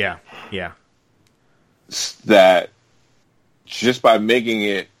comics. Yeah. That just by making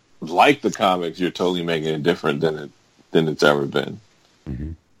it like the comics, you're totally making it different than it's ever been.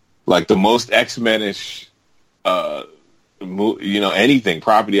 Mm-hmm. Like the most X-Men-ish, anything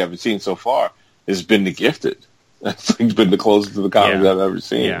property I've seen so far has been The Gifted. It's been the closest to the comics I've ever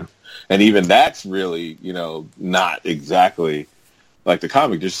seen. Yeah. And even that's really, not exactly like the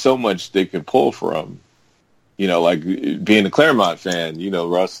comic. There's so much they can pull from. Like being a Claremont fan,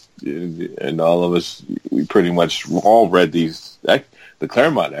 Russ and all of us, we pretty much all read the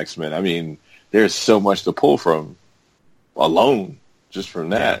Claremont X-Men. I mean, there's so much to pull from alone just from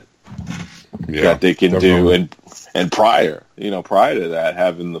that that they can do. And prior to that,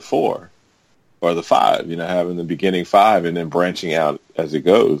 having the 4 or the 5, having the beginning 5 and then branching out as it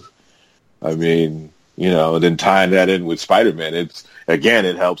goes. I mean, then tying that in with Spider-Man,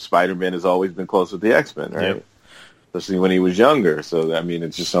 it helps. Spider-Man has always been close with the X-Men, right? Yep. Especially when he was younger. So, I mean,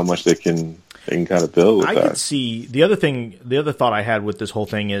 it's just so much they can kind of build with that. I could see the other thought I had with this whole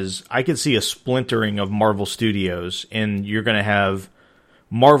thing is I could see a splintering of Marvel Studios, and you're going to have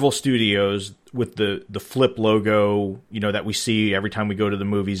Marvel Studios with the flip logo, that we see every time we go to the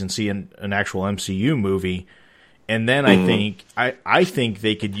movies and see an actual MCU movie. And then I think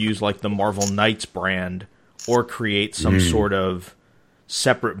they could use like the Marvel Knights brand or create some sort of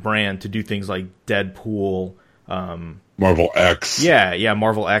separate brand to do things like Deadpool, Marvel X. Yeah,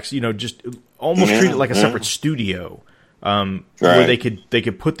 Marvel X. Just almost treat it like a separate studio, where they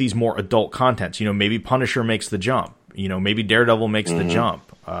could put these more adult contents. Maybe Punisher makes the jump. Maybe Daredevil makes the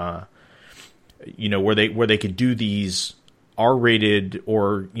jump. Where they could do these R-rated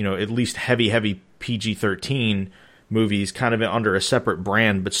or at least heavy PG-13 movies, kind of under a separate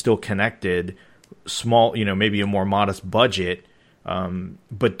brand, but still connected. Small, maybe a more modest budget,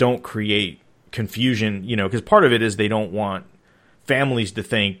 but don't create confusion, because part of it is they don't want families to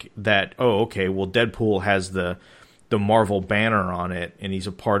think that, oh, okay, well, Deadpool has the Marvel banner on it, and he's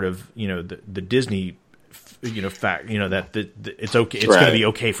a part of, the Disney, fact, that it's okay, it's going to be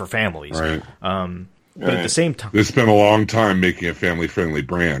okay for families. Right. But at the same time, they spent a long time making a family-friendly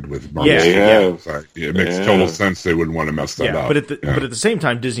brand with Marvel. It makes total sense they wouldn't want to mess that up. But at the same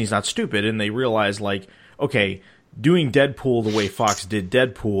time, Disney's not stupid, and they realize, like, okay, doing Deadpool the way Fox did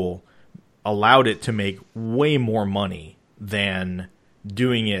Deadpool allowed it to make way more money than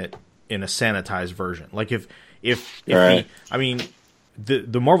doing it in a sanitized version. Like if the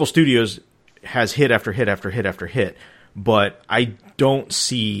Marvel Studios has hit after hit after hit after hit, but I don't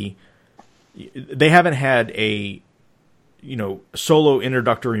see they haven't had a solo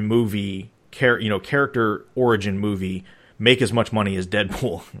introductory movie character origin movie make as much money as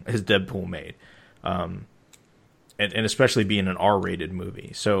Deadpool made. And especially being an R-rated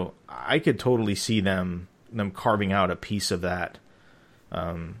movie, so I could totally see them carving out a piece of that,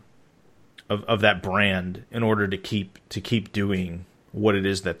 of that brand in order to keep doing what it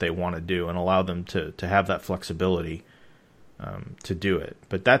is that they want to do and allow them to have that flexibility to do it.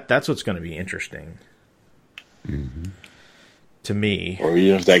 But that's what's going to be interesting to me. Or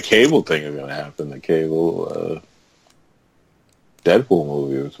if that Cable thing is going to happen, the Cable Deadpool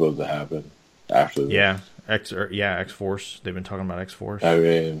movie was supposed to happen after this. X-Force. They've been talking about X-Force.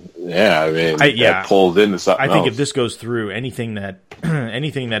 That pulls into something I think else. if this goes through, anything that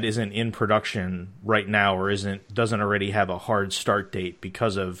isn't in production right now or doesn't already have a hard start date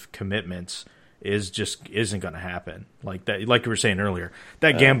because of commitments isn't going to happen. Like that, like we were saying earlier,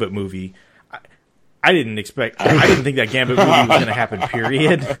 that Gambit movie. I didn't think that Gambit movie was going to happen.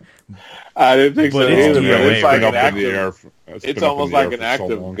 Period. I didn't think so either. It's like an active. It's almost like an act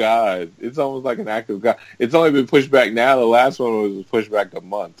of God. It's almost like an act of God. It's only been pushed back now. The last one was pushed back a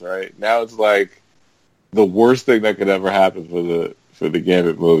month, right? Now it's like the worst thing that could ever happen for the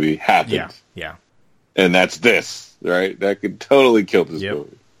Gambit movie happened. Yeah. And that's this, right? That could totally kill this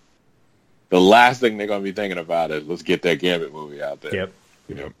movie. The last thing they're going to be thinking about is let's get that Gambit movie out there.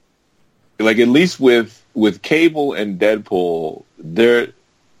 Yep. Like at least with Cable and Deadpool, they're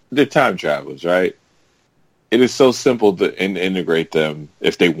time travelers, right? It is so simple to integrate them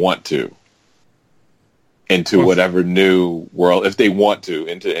if they want to into whatever new world, if they want to,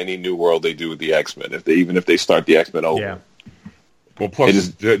 into any new world they do with the X-Men. If they start the X-Men over. Yeah. Well, plus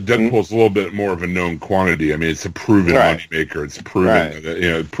Deadpool's a little bit more of a known quantity. I mean, it's a proven moneymaker. It's proven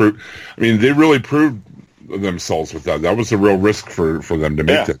that they really proved themselves with that. That was a real risk for them to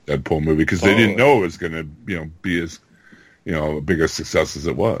make that Deadpool movie because they didn't know it was going to be as a bigger success as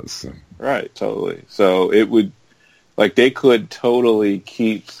it was. So. Right, totally. So it would they could totally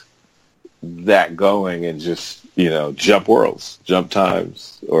keep that going and just jump worlds, jump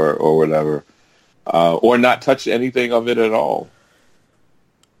times, or whatever, or not touch anything of it at all,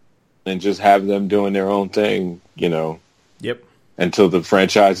 and just have them doing their own thing, Yep. Until the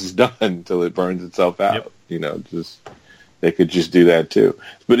franchise is done, until it burns itself out. Yep. You know, they could just do that too.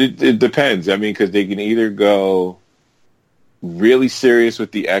 But it depends. I mean, because they can either go really serious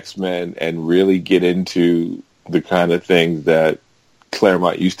with the X-Men and really get into the kind of things that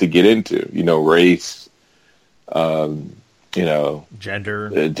Claremont used to get into, you know, race, you know,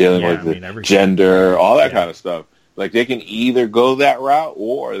 gender, dealing with gender, all that kind of stuff. Like, they can either go that route,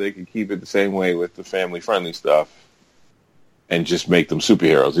 or they can keep it the same way with the family-friendly stuff and just make them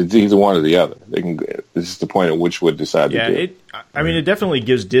superheroes. It's either one or the other. They can. It's just the point at which would decide to do it. I mean, it definitely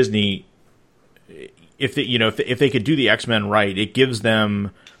gives Disney, if they could do the X-Men right, it gives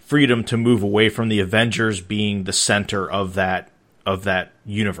them freedom to move away from the Avengers being the center of that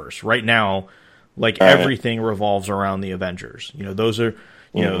universe. Right now, everything revolves around the Avengers. You know, those are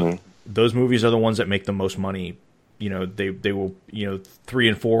those movies are the ones that make the most money. You know, they will, 3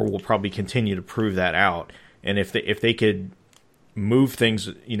 and 4 will probably continue to prove that out. And if they could move things,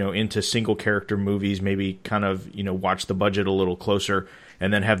 into single character movies, maybe kind of, watch the budget a little closer,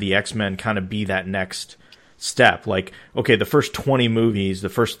 and then have the X-Men kind of be that next step. Like, okay, the first 20 movies, the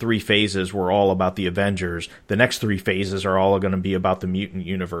first 3 phases were all about the Avengers. The next 3 phases are all going to be about the mutant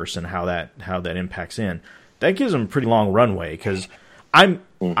universe and how that impacts in. That gives them a pretty long runway, because I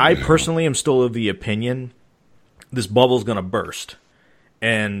personally am still of the opinion this bubble's going to burst.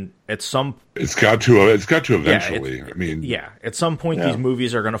 And at some, it's got to eventually. At some point, these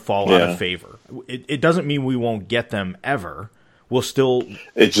movies are going to fall out of favor. It doesn't mean we won't get them ever. We'll still.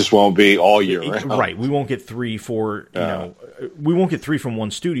 It just won't be all year round. Right. We won't get 3, 4. We won't get 3 from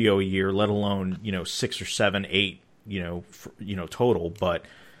one studio a year, let alone 6 or 7, 8. Total. But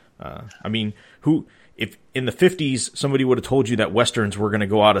I mean, if in the 50s somebody would have told you that Westerns were going to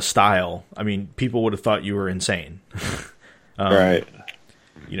go out of style, I mean, people would have thought you were insane. Right.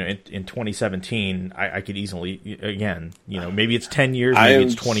 In 2017, I could easily, again, maybe it's 10 years, maybe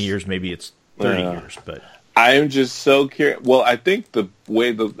it's 20 years, maybe it's 30 years, but I am just so curious. Well, I think the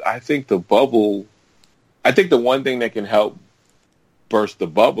bubble, I think the one thing that can help burst the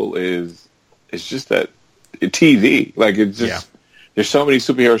bubble is just that TV. Like, it's just, there's so many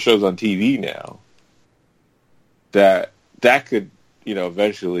superhero shows on TV now that could,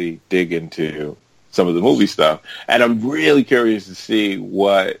 eventually dig into some of the movie stuff. And I'm really curious to see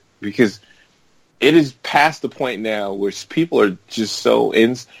because it is past the point now where people are just so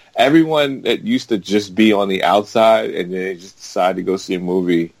everyone that used to just be on the outside and they just decide to go see a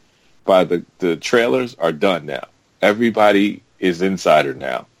movie by the trailers are done now. Everybody is insider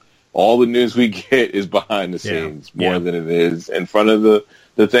now. All the news we get is behind the scenes more than it is in front of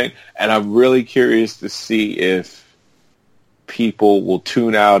the thing. And I'm really curious to see if people will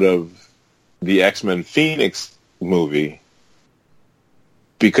tune out of the X-Men Phoenix movie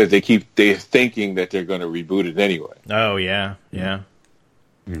because they're thinking that they're going to reboot it anyway. Oh yeah.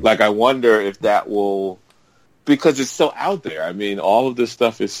 Like, I wonder if that will, because it's so out there. I mean, all of this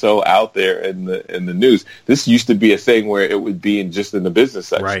stuff is so out there in the news. This used to be a thing where it would be just in the business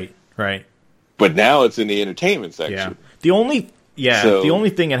section, right. But now it's in the entertainment section. Yeah. The only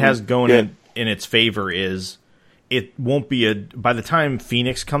thing it has going in its favor is, it won't be by the time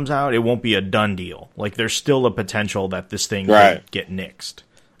Phoenix comes out, it won't be a done deal. Like, there's still a potential that this thing could get nixed.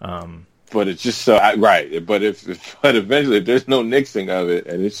 But it's just so right. But eventually, if there's no nixing of it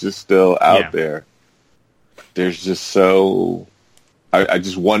and it's just still out there, there's just so. I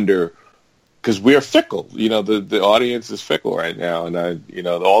just wonder, because we're fickle. The audience is fickle right now, and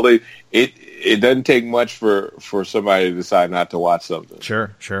it doesn't take much for somebody to decide not to watch something.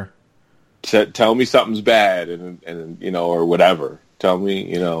 Sure. Tell me something's bad, and or whatever. Tell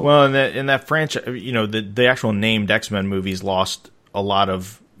me, Well, in that franchise, the actual named X-Men movies lost a lot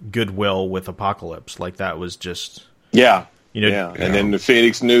of goodwill with Apocalypse. Like, that was just And then the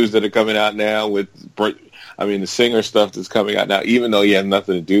Phoenix news that are coming out now with, the Singer stuff that's coming out now, even though he has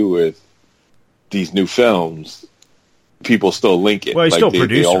nothing to do with these new films, people still link it. Well, he's still a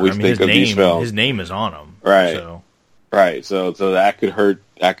producer. They always think of these films. His name is on them, right? So. Right, so that could hurt.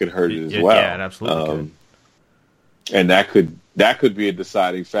 That could hurt it as well. Yeah, it absolutely could. And that could be a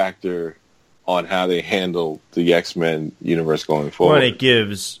deciding factor on how they handle the X-Men universe going forward. Well, it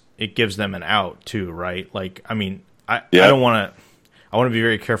gives them an out too, right? Like, I mean, I don't want to. I want to be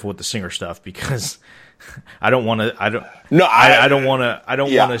very careful with the Singer stuff, because I don't want to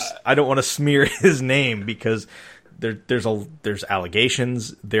smear his name, because there's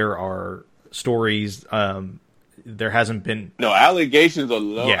allegations, there are stories. There hasn't been allegations are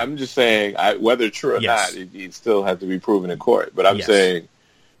low. Yeah. I'm just saying, whether true or not, it still has to be proven in court. But I'm saying,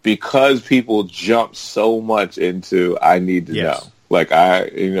 because people jump so much into, I need to know. Like,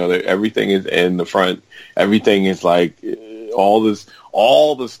 everything is in the front. Everything is like, all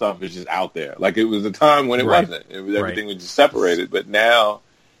the stuff is just out there. Like it was a time when it wasn't. Everything was just separated. But now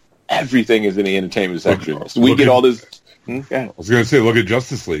everything is in the entertainment section. So we get all this. I was going to say, look at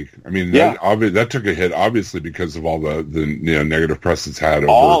Justice League. I mean, that took a hit, obviously, because of all the negative press it's had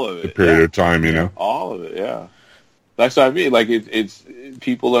over the period of time. All of it. Yeah, that's what I mean. Like it's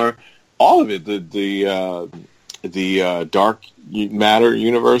people are all of it. The dark matter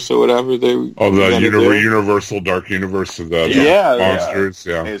universe or whatever universal dark universe of the monsters.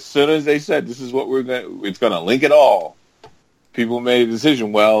 Yeah. As soon as they said this is what it's going to link it all. People made a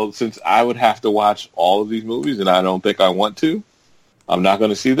decision, well, since I would have to watch all of these movies and I don't think I want to, I'm not going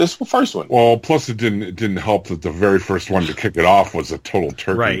to see this first one. Well, plus it didn't help that the very first one to kick it off was a total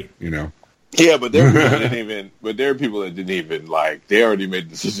turkey, right. Yeah, but there are people that didn't even they already made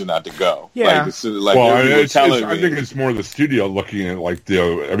the decision not to go. Yeah. I think it's more the studio looking at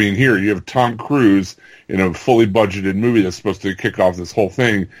here you have Tom Cruise in a fully budgeted movie that's supposed to kick off this whole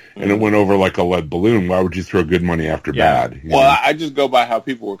thing, and it went over like a lead balloon. Why would you throw good money after bad? Well, I just go by how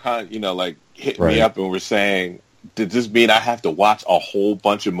people were hitting me up and were saying, did this mean I have to watch a whole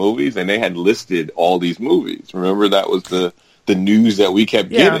bunch of movies? And they had listed all these movies. Remember, that was the news that we kept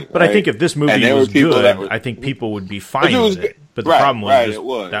getting. But right? I think if this movie was good, I think people would be fine with it. But the problem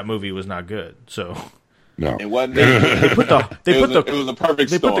was that movie was not good. So no, it wasn't. It was a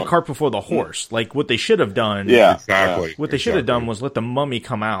perfect storm. They put the cart before the horse. Like what they should have done. Yeah, exactly. What they should have done was let the Mummy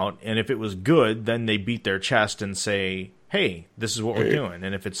come out, and if it was good, then they beat their chest and say, "Hey, this is what we're doing."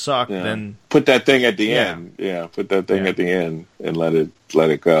 And if it sucked, then put that thing at the end. Yeah, put that thing at the end and let it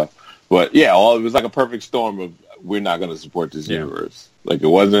go. But it was like a perfect storm of, we're not going to support this universe. Like it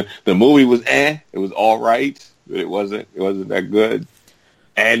wasn't. The movie was it was all right, but it wasn't that good.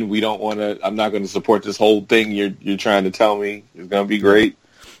 And we don't want to. I'm not going to support this whole thing. You're trying to tell me it's going to be great.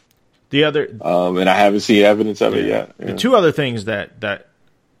 The other, and I haven't seen evidence of it yet. The two other things that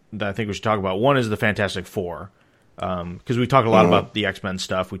I think we should talk about. One is the Fantastic Four, because we talked a lot about the X-Men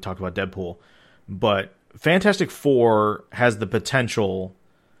stuff. We talked about Deadpool, but Fantastic Four has the potential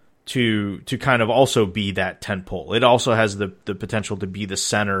to kind of also be that tentpole. It also has the potential to be the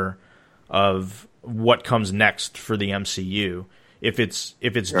center of what comes next for the MCU if it's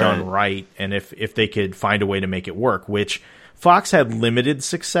done right, and if they could find a way to make it work, which Fox had limited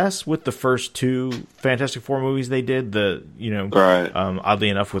success with the first two Fantastic Four movies they did, oddly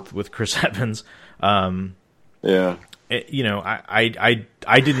enough with Chris Evans. I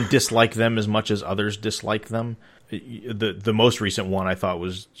didn't dislike them as much as others disliked them. The most recent one I thought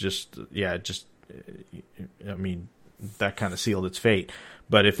was that kind of sealed its fate.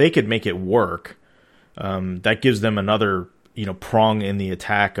 But if they could make it work, that gives them another prong in the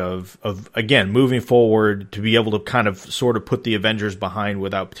attack of again moving forward to be able to kind of sort of put the Avengers behind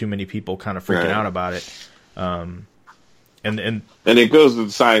without too many people kind of freaking out about it. And it goes to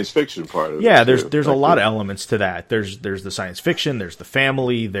the science fiction part of it. Yeah, there's a lot of elements to that. There's the science fiction, there's the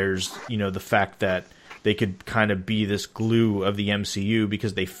family, there's the fact that they could kind of be this glue of the MCU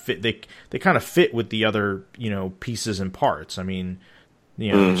because they fit. They kind of fit with the other pieces and parts. I mean,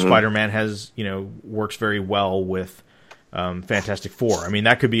 Spider-Man has works very well with Fantastic Four. I mean,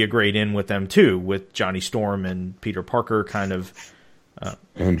 that could be a great in with them too, with Johnny Storm and Peter Parker kind of.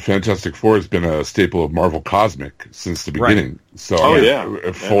 And Fantastic Four has been a staple of Marvel Cosmic since the beginning. Right.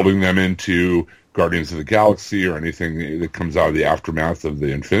 So folding them into Guardians of the Galaxy or anything that comes out of the aftermath of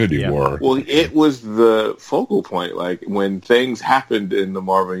the Infinity War. Well, it was the focal point. Like when things happened in the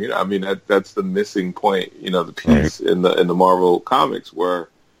Marvel, I mean, that's the missing point. The piece in the Marvel comics where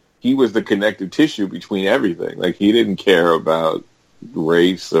he was the connective tissue between everything. Like he didn't care about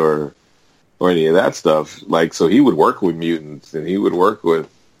race or any of that stuff. Like so, he would work with mutants and he would work with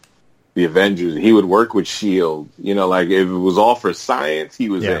the Avengers. He would work with S.H.I.E.L.D. Like if it was all for science, he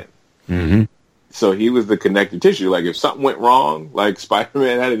was in. Mm-hmm. So he was the connective tissue. Like if something went wrong, like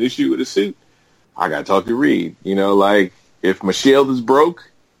Spider-Man had an issue with a suit, I got to talk to Reed. Like if my shield is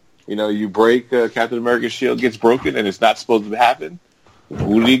broke, you break Captain America's shield gets broken and it's not supposed to happen.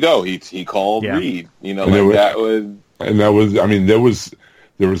 Who did he go? He called Reed. There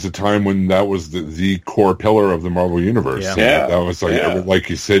was a time when that was the core pillar of the Marvel Universe. Yeah. That was like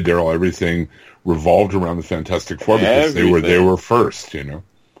you said, Daryl, everything revolved around the Fantastic Four because they were first, And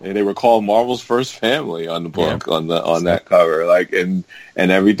they were called Marvel's first family on the book, on that cover. Like and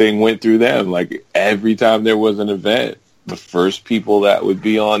everything went through them. Like every time there was an event, the first people that would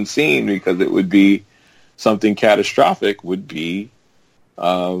be on scene because it would be something catastrophic would be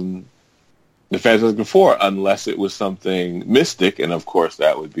the Fantastic Four, unless it was something mystic, and of course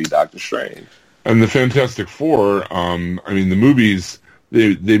that would be Doctor Strange. And the Fantastic Four, the movies,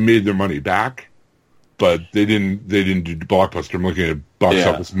 they made their money back, but they didn't do Blockbuster. I'm looking at Box Yeah.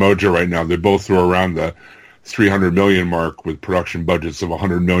 Office Mojo right now. They both throw around the 300 million mark with production budgets of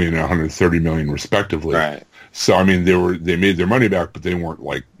 100 million and 130 million respectively. Right. So I mean, they made their money back, but they weren't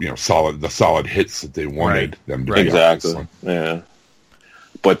like solid hits that they wanted them to be. Exactly. Yeah.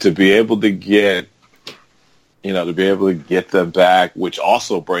 But to be able to get them back, which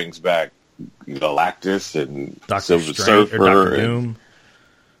also brings back Galactus and Silver Surfer Dr. Doom.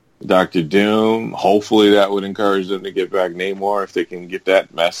 Dr. Doom. Hopefully, that would encourage them to get back Namor if they can get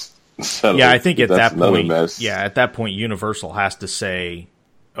that mess settled. Yeah, I think at that point, mess. at that point, Universal has to say,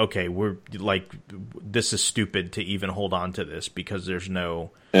 okay, we're like, this is stupid to even hold on to this because there's no,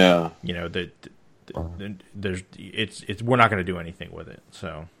 we're not going to do anything with it.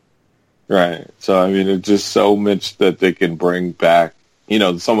 So, right. So, I mean, it's just so much that they can bring back,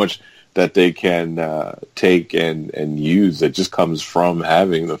 so much that they can take and use that just comes from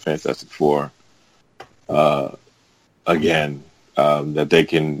having the Fantastic Four again, that they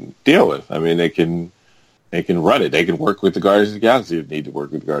can deal with. I mean, they can run it. They can work with the Guardians of the Galaxy if they need to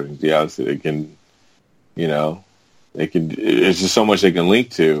work with the Guardians of the Galaxy. They can, it's just so much they can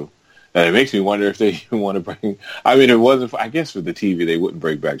link to. And it makes me wonder if they even want to bring, I mean, I guess for the TV, they wouldn't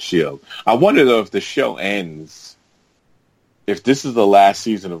bring back S.H.I.E.L.D. I wonder, though, if the show ends, if this is the last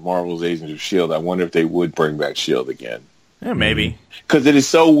season of Marvel's Agents of S.H.I.E.L.D., I wonder if they would bring back S.H.I.E.L.D. again. Yeah, maybe. Because it is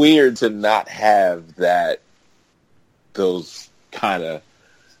so weird to not have those kind of,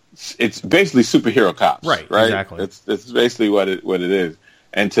 it's basically superhero cops, right? Exactly. It's basically what it is,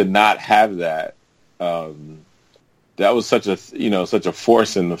 and to not have that, that was such a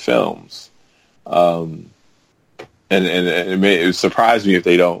force in the films, and it surprised me if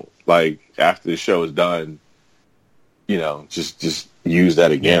they don't, like, after the show is done, just use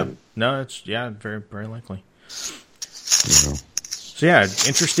that again. Yeah. No, it's very very likely. Yeah.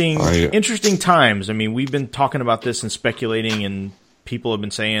 So interesting times. I mean, we've been talking about this and speculating, and people have been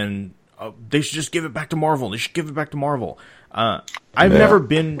saying they should just give it back to Marvel. They should give it back to Marvel. I've never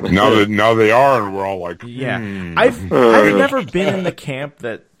been now they are, and we're all like, I've never been in the camp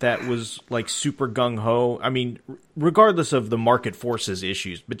that was like super gung ho. I mean, regardless of the market forces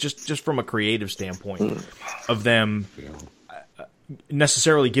issues, but just from a creative standpoint of them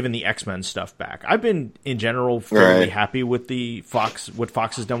necessarily giving the X-Men stuff back. I've been in general fairly happy with what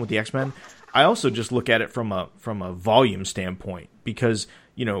Fox has done with the X-Men. I also just look at it from a volume standpoint because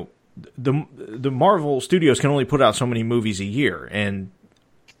the Marvel Studios can only put out so many movies a year, and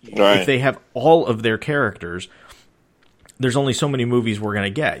if they have all of their characters, there's only so many movies we're going to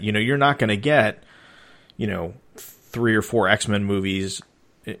get. You're not going to get 3 or 4 X-Men movies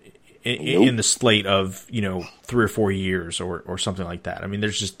in the slate of 3 or 4 years or something like that. I mean,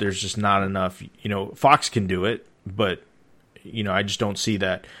 there's just not enough. Fox can do it, but I just don't see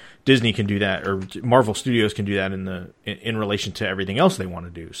that Disney can do that, or Marvel Studios can do that in relation to everything else they want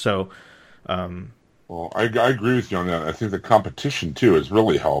to do. So, well, I agree with you on that. I think the competition too has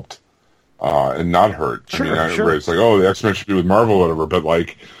really helped and not hurt. Sure. It's like, the X-Men should be with Marvel, or whatever. But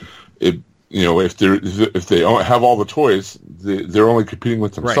like, if they have all the toys, they're only competing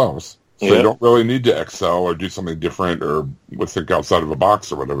with themselves. Right. So they don't really need to excel or do something different or think outside of a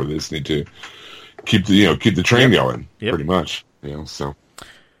box or whatever. They just need to keep the train going, pretty much. So.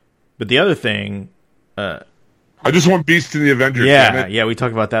 But the other thing, I just want Beast in the Avengers. Yeah, we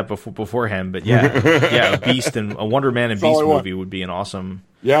talked about that beforehand. But a Beast and a Wonder Man and Beast movie would be an awesome.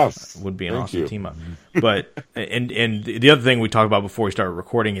 Yes, would be an awesome team up. But and the other thing we talked about before we started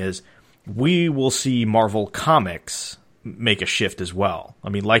recording is we will see Marvel Comics make a shift as well. I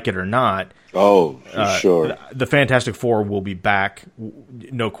mean, like it or not. Oh, for sure. The Fantastic Four will be back,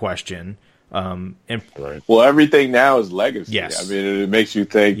 no question. Well, everything now is legacy. Yes. I mean, it makes you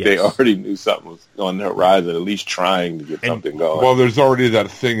think they already knew something was on the horizon, at least trying to get something going. Well, there's already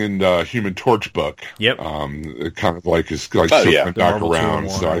that thing in the Human Torch book. Yep. It kind of like is like circling back around.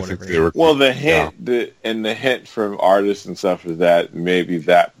 So I think they were. Well, the hint, the hint from artists and stuff is that maybe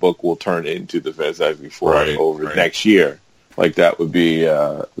that book will turn into the Fantastic Four over next year. Like that would be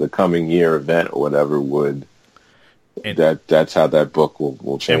the coming year event or whatever would. And that's how that book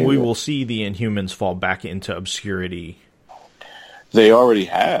will change. And we will see the Inhumans fall back into obscurity. They already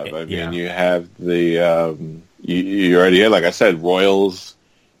have. I mean, you have the you already have, like I said, Royals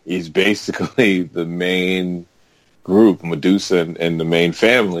is basically the main group, Medusa and the main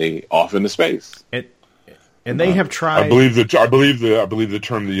family off into space. And they have tried. I believe the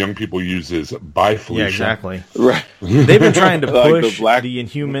term the young people use is bifletion. Yeah, exactly. Right. They've been trying to push like the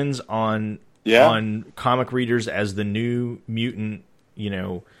Inhumans on comic readers as the new mutant,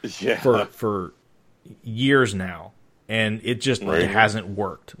 for years now, and it just hasn't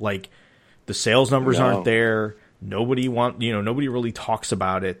worked. Like The sales numbers No. aren't there. Nobody really talks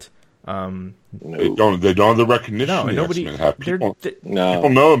about it. They don't have the recognition No, the nobody. X-Men have. People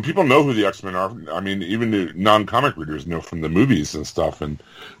know who the X-Men are. I mean, even the non-comic readers know from the movies and stuff. And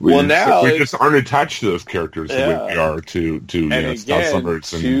we just aren't attached to those characters the way we are to Scott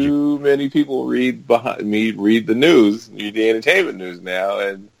Summers. And too many people read the news, read the entertainment news now,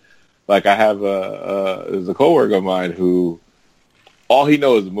 and like I have there's a coworker of mine who all he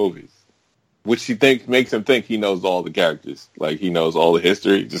knows is the movies, which he thinks makes him think he knows all the characters, like he knows all the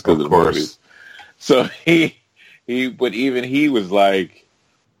history just because of the movies. So but even he was like,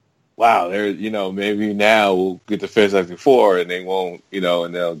 wow, maybe now we'll get the Fantastic Four and they won't,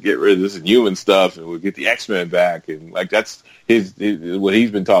 and they'll get rid of this Inhuman stuff and we'll get the X-Men back. And like, that's his what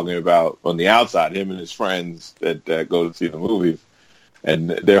he's been talking about on the outside, him and his friends that go to see the movies.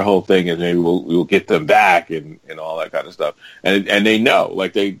 And their whole thing is maybe we'll get them back and all that kind of stuff. And they know,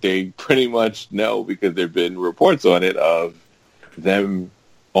 like they pretty much know because there've been reports on it of them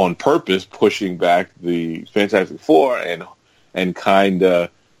on purpose pushing back the Fantastic Four and kind of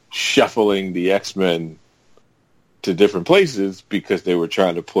shuffling the X-Men to different places because they were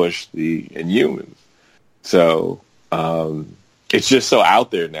trying to push the Inhumans. So it's just so out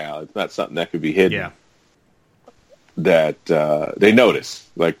there now. It's not something that could be hidden. Yeah. That they notice,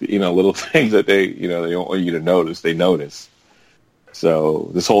 like little things that they don't want you to notice. They notice.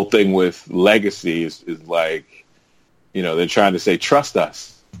 So this whole thing with legacy is like, they're trying to say, trust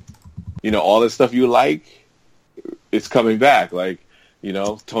us. All this stuff you like, it's coming back. Like,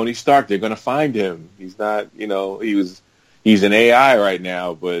 Tony Stark, they're going to find him. He's not, he's an AI right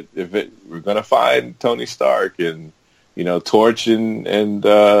now, but we're going to find Tony Stark and Torch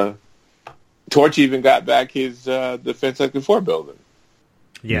and Torch even got back his the Fantastic Four building.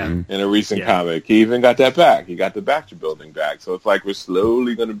 Yeah. In a recent comic. He even got that back. He got the Baxter building back. So it's like we're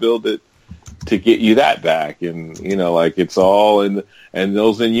slowly going to build it to get you that back. And, like it's all in. And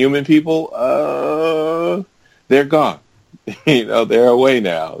those Inhuman people, they're gone. They're away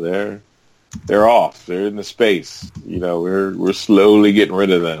now. They're off. They're in the space. We're slowly getting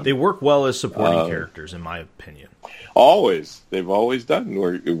rid of them. They work well as supporting characters, in my opinion. Always. They've always done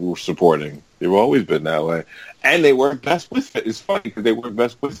we're supporting. They've always been that way. And they work best with it. It's funny because they work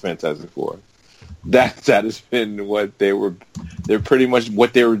best with Fantastic Four. That has been what they're pretty much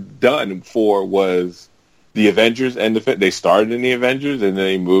what they were done for was the Avengers and they started in the Avengers and then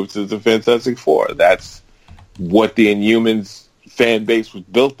they moved to the Fantastic Four. That's what the Inhumans fan base was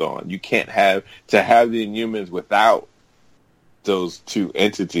built on. You can't have the Inhumans without those two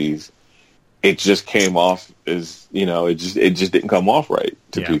entities. It just came off as, it just didn't come off right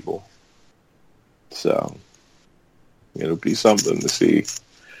to people. So it'll be something to see.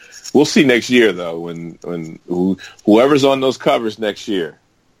 We'll see next year though, when whoever's on those covers next year,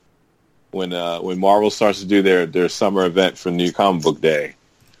 when Marvel starts to do their summer event for New Comic Book Day,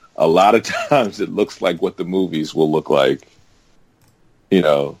 a lot of times it looks like what the movies will look like, in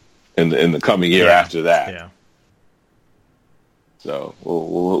the coming year after that. Yeah. So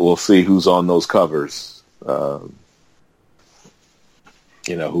we'll see who's on those covers.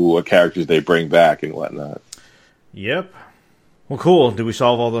 What characters they bring back and whatnot. Yep. Well, cool. Did we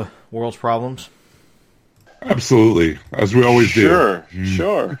solve all the world's problems? Absolutely, as we always do.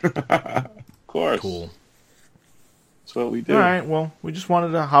 Sure. Of course. Cool. That's what we do. All right. Well, we just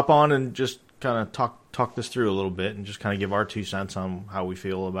wanted to hop on and just kind of talk this through a little bit and just kind of give our 2 cents on how we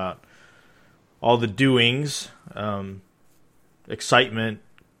feel about all the doings. Excitement,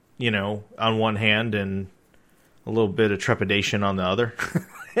 on one hand, and a little bit of trepidation on the other.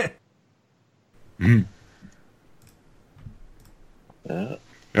 Yeah,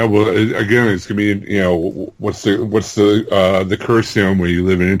 well, again, it's gonna be what's the curse where you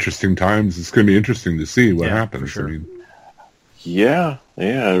live in interesting times. It's gonna be interesting to see what happens. For sure. I mean, yeah,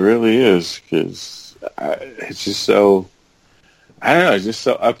 it really is because it's just so. I don't know. It's just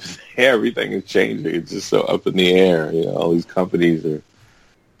so up in the air. Everything is changing. It's just so up in the air. All these companies are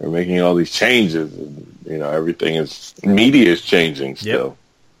making all these changes, and everything is media is changing still.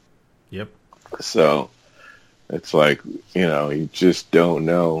 Yep. So it's like you just don't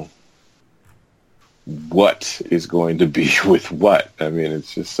know what is going to be with what. I mean,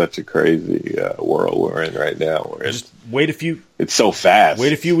 it's just such a crazy world we're in right now. Where just wait a few. It's so fast.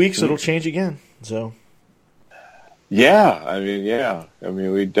 Wait a few weeks, it'll change again. So. Yeah, I mean,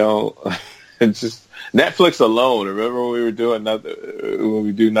 we don't. It's just Netflix alone. Remember when we were doing when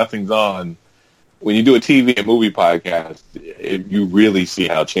we do Nothing's On? When you do a TV and movie podcast, you really see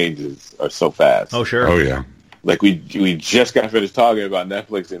how changes are so fast. Oh sure. Oh yeah. Like we just got finished talking about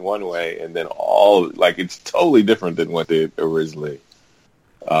Netflix in one way, and then it's totally different than what they originally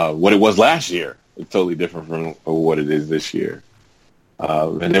what it was last year. It's totally different from what it is this year.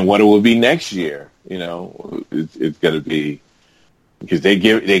 And then what it will be next year. You know, it's going to be, because they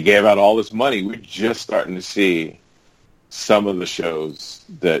gave out all this money. We're just starting to see some of the shows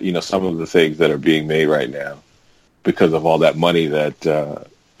that, you know, some of the things that are being made right now because of all that money that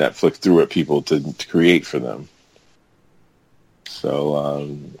Netflix threw at people to create for them. So,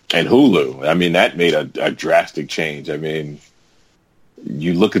 and Hulu, I mean, that made a drastic change. I mean,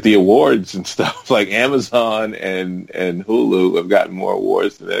 you look at the awards and stuff, like Amazon and Hulu have gotten more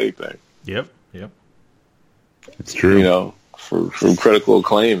awards than anything. Yep. It's true. You know, from critical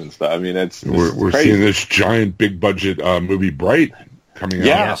acclaim and stuff. I mean, we're seeing this giant big budget movie Bright coming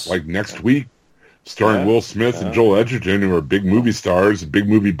out like next week, starring Will Smith and Joel Edgerton, who are big movie stars, big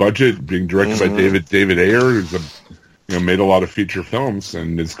movie budget, being directed by David Ayer, who's made a lot of feature films,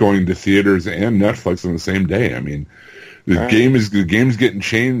 and it's going to theaters and Netflix on the same day. I mean, the game's getting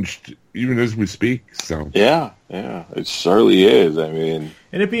changed even as we speak. So yeah, it surely is. I mean,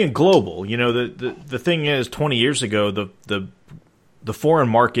 and it being global, you know, the thing is, 20 years ago, the foreign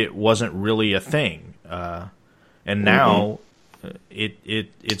market wasn't really a thing, and now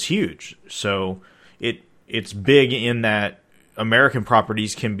it's huge. So it's big in that American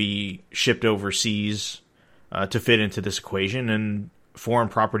properties can be shipped overseas to fit into this equation, and foreign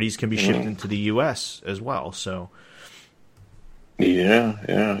properties can be shipped into the U.S. as well. So.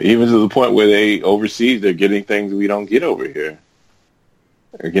 Yeah. Even to the point where overseas, they're getting things we don't get over here.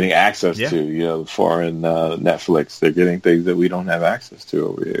 They're getting access to, you know, foreign Netflix. They're getting things that we don't have access to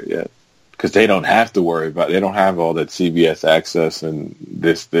over here yet. Because they don't have to worry about, they don't have all that CBS access and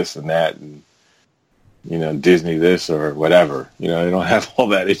this and that, and, you know, Disney this or whatever. You know, they don't have all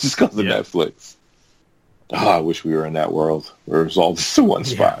that. It just goes to Netflix. Oh, I wish we were in that world where it was all just in one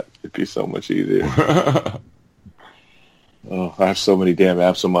spot. It'd be so much easier. Oh, I have so many damn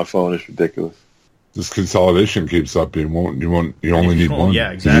apps on my phone. It's ridiculous. This consolidation keeps up. You only need one.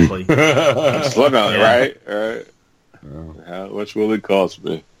 Yeah, exactly. Just look on it, right? All right. Yeah. How much will it cost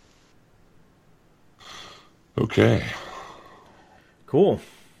me? Okay. Cool.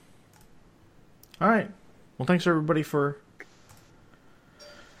 All right. Well, thanks everybody for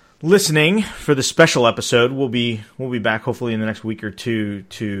listening for the special episode. We'll be back hopefully in the next week or two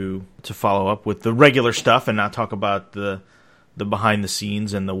to follow up with the regular stuff and not talk about the behind the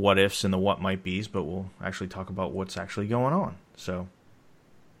scenes and the what ifs and the what might be's, but we'll actually talk about what's actually going on. So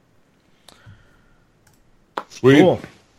sweet. Cool.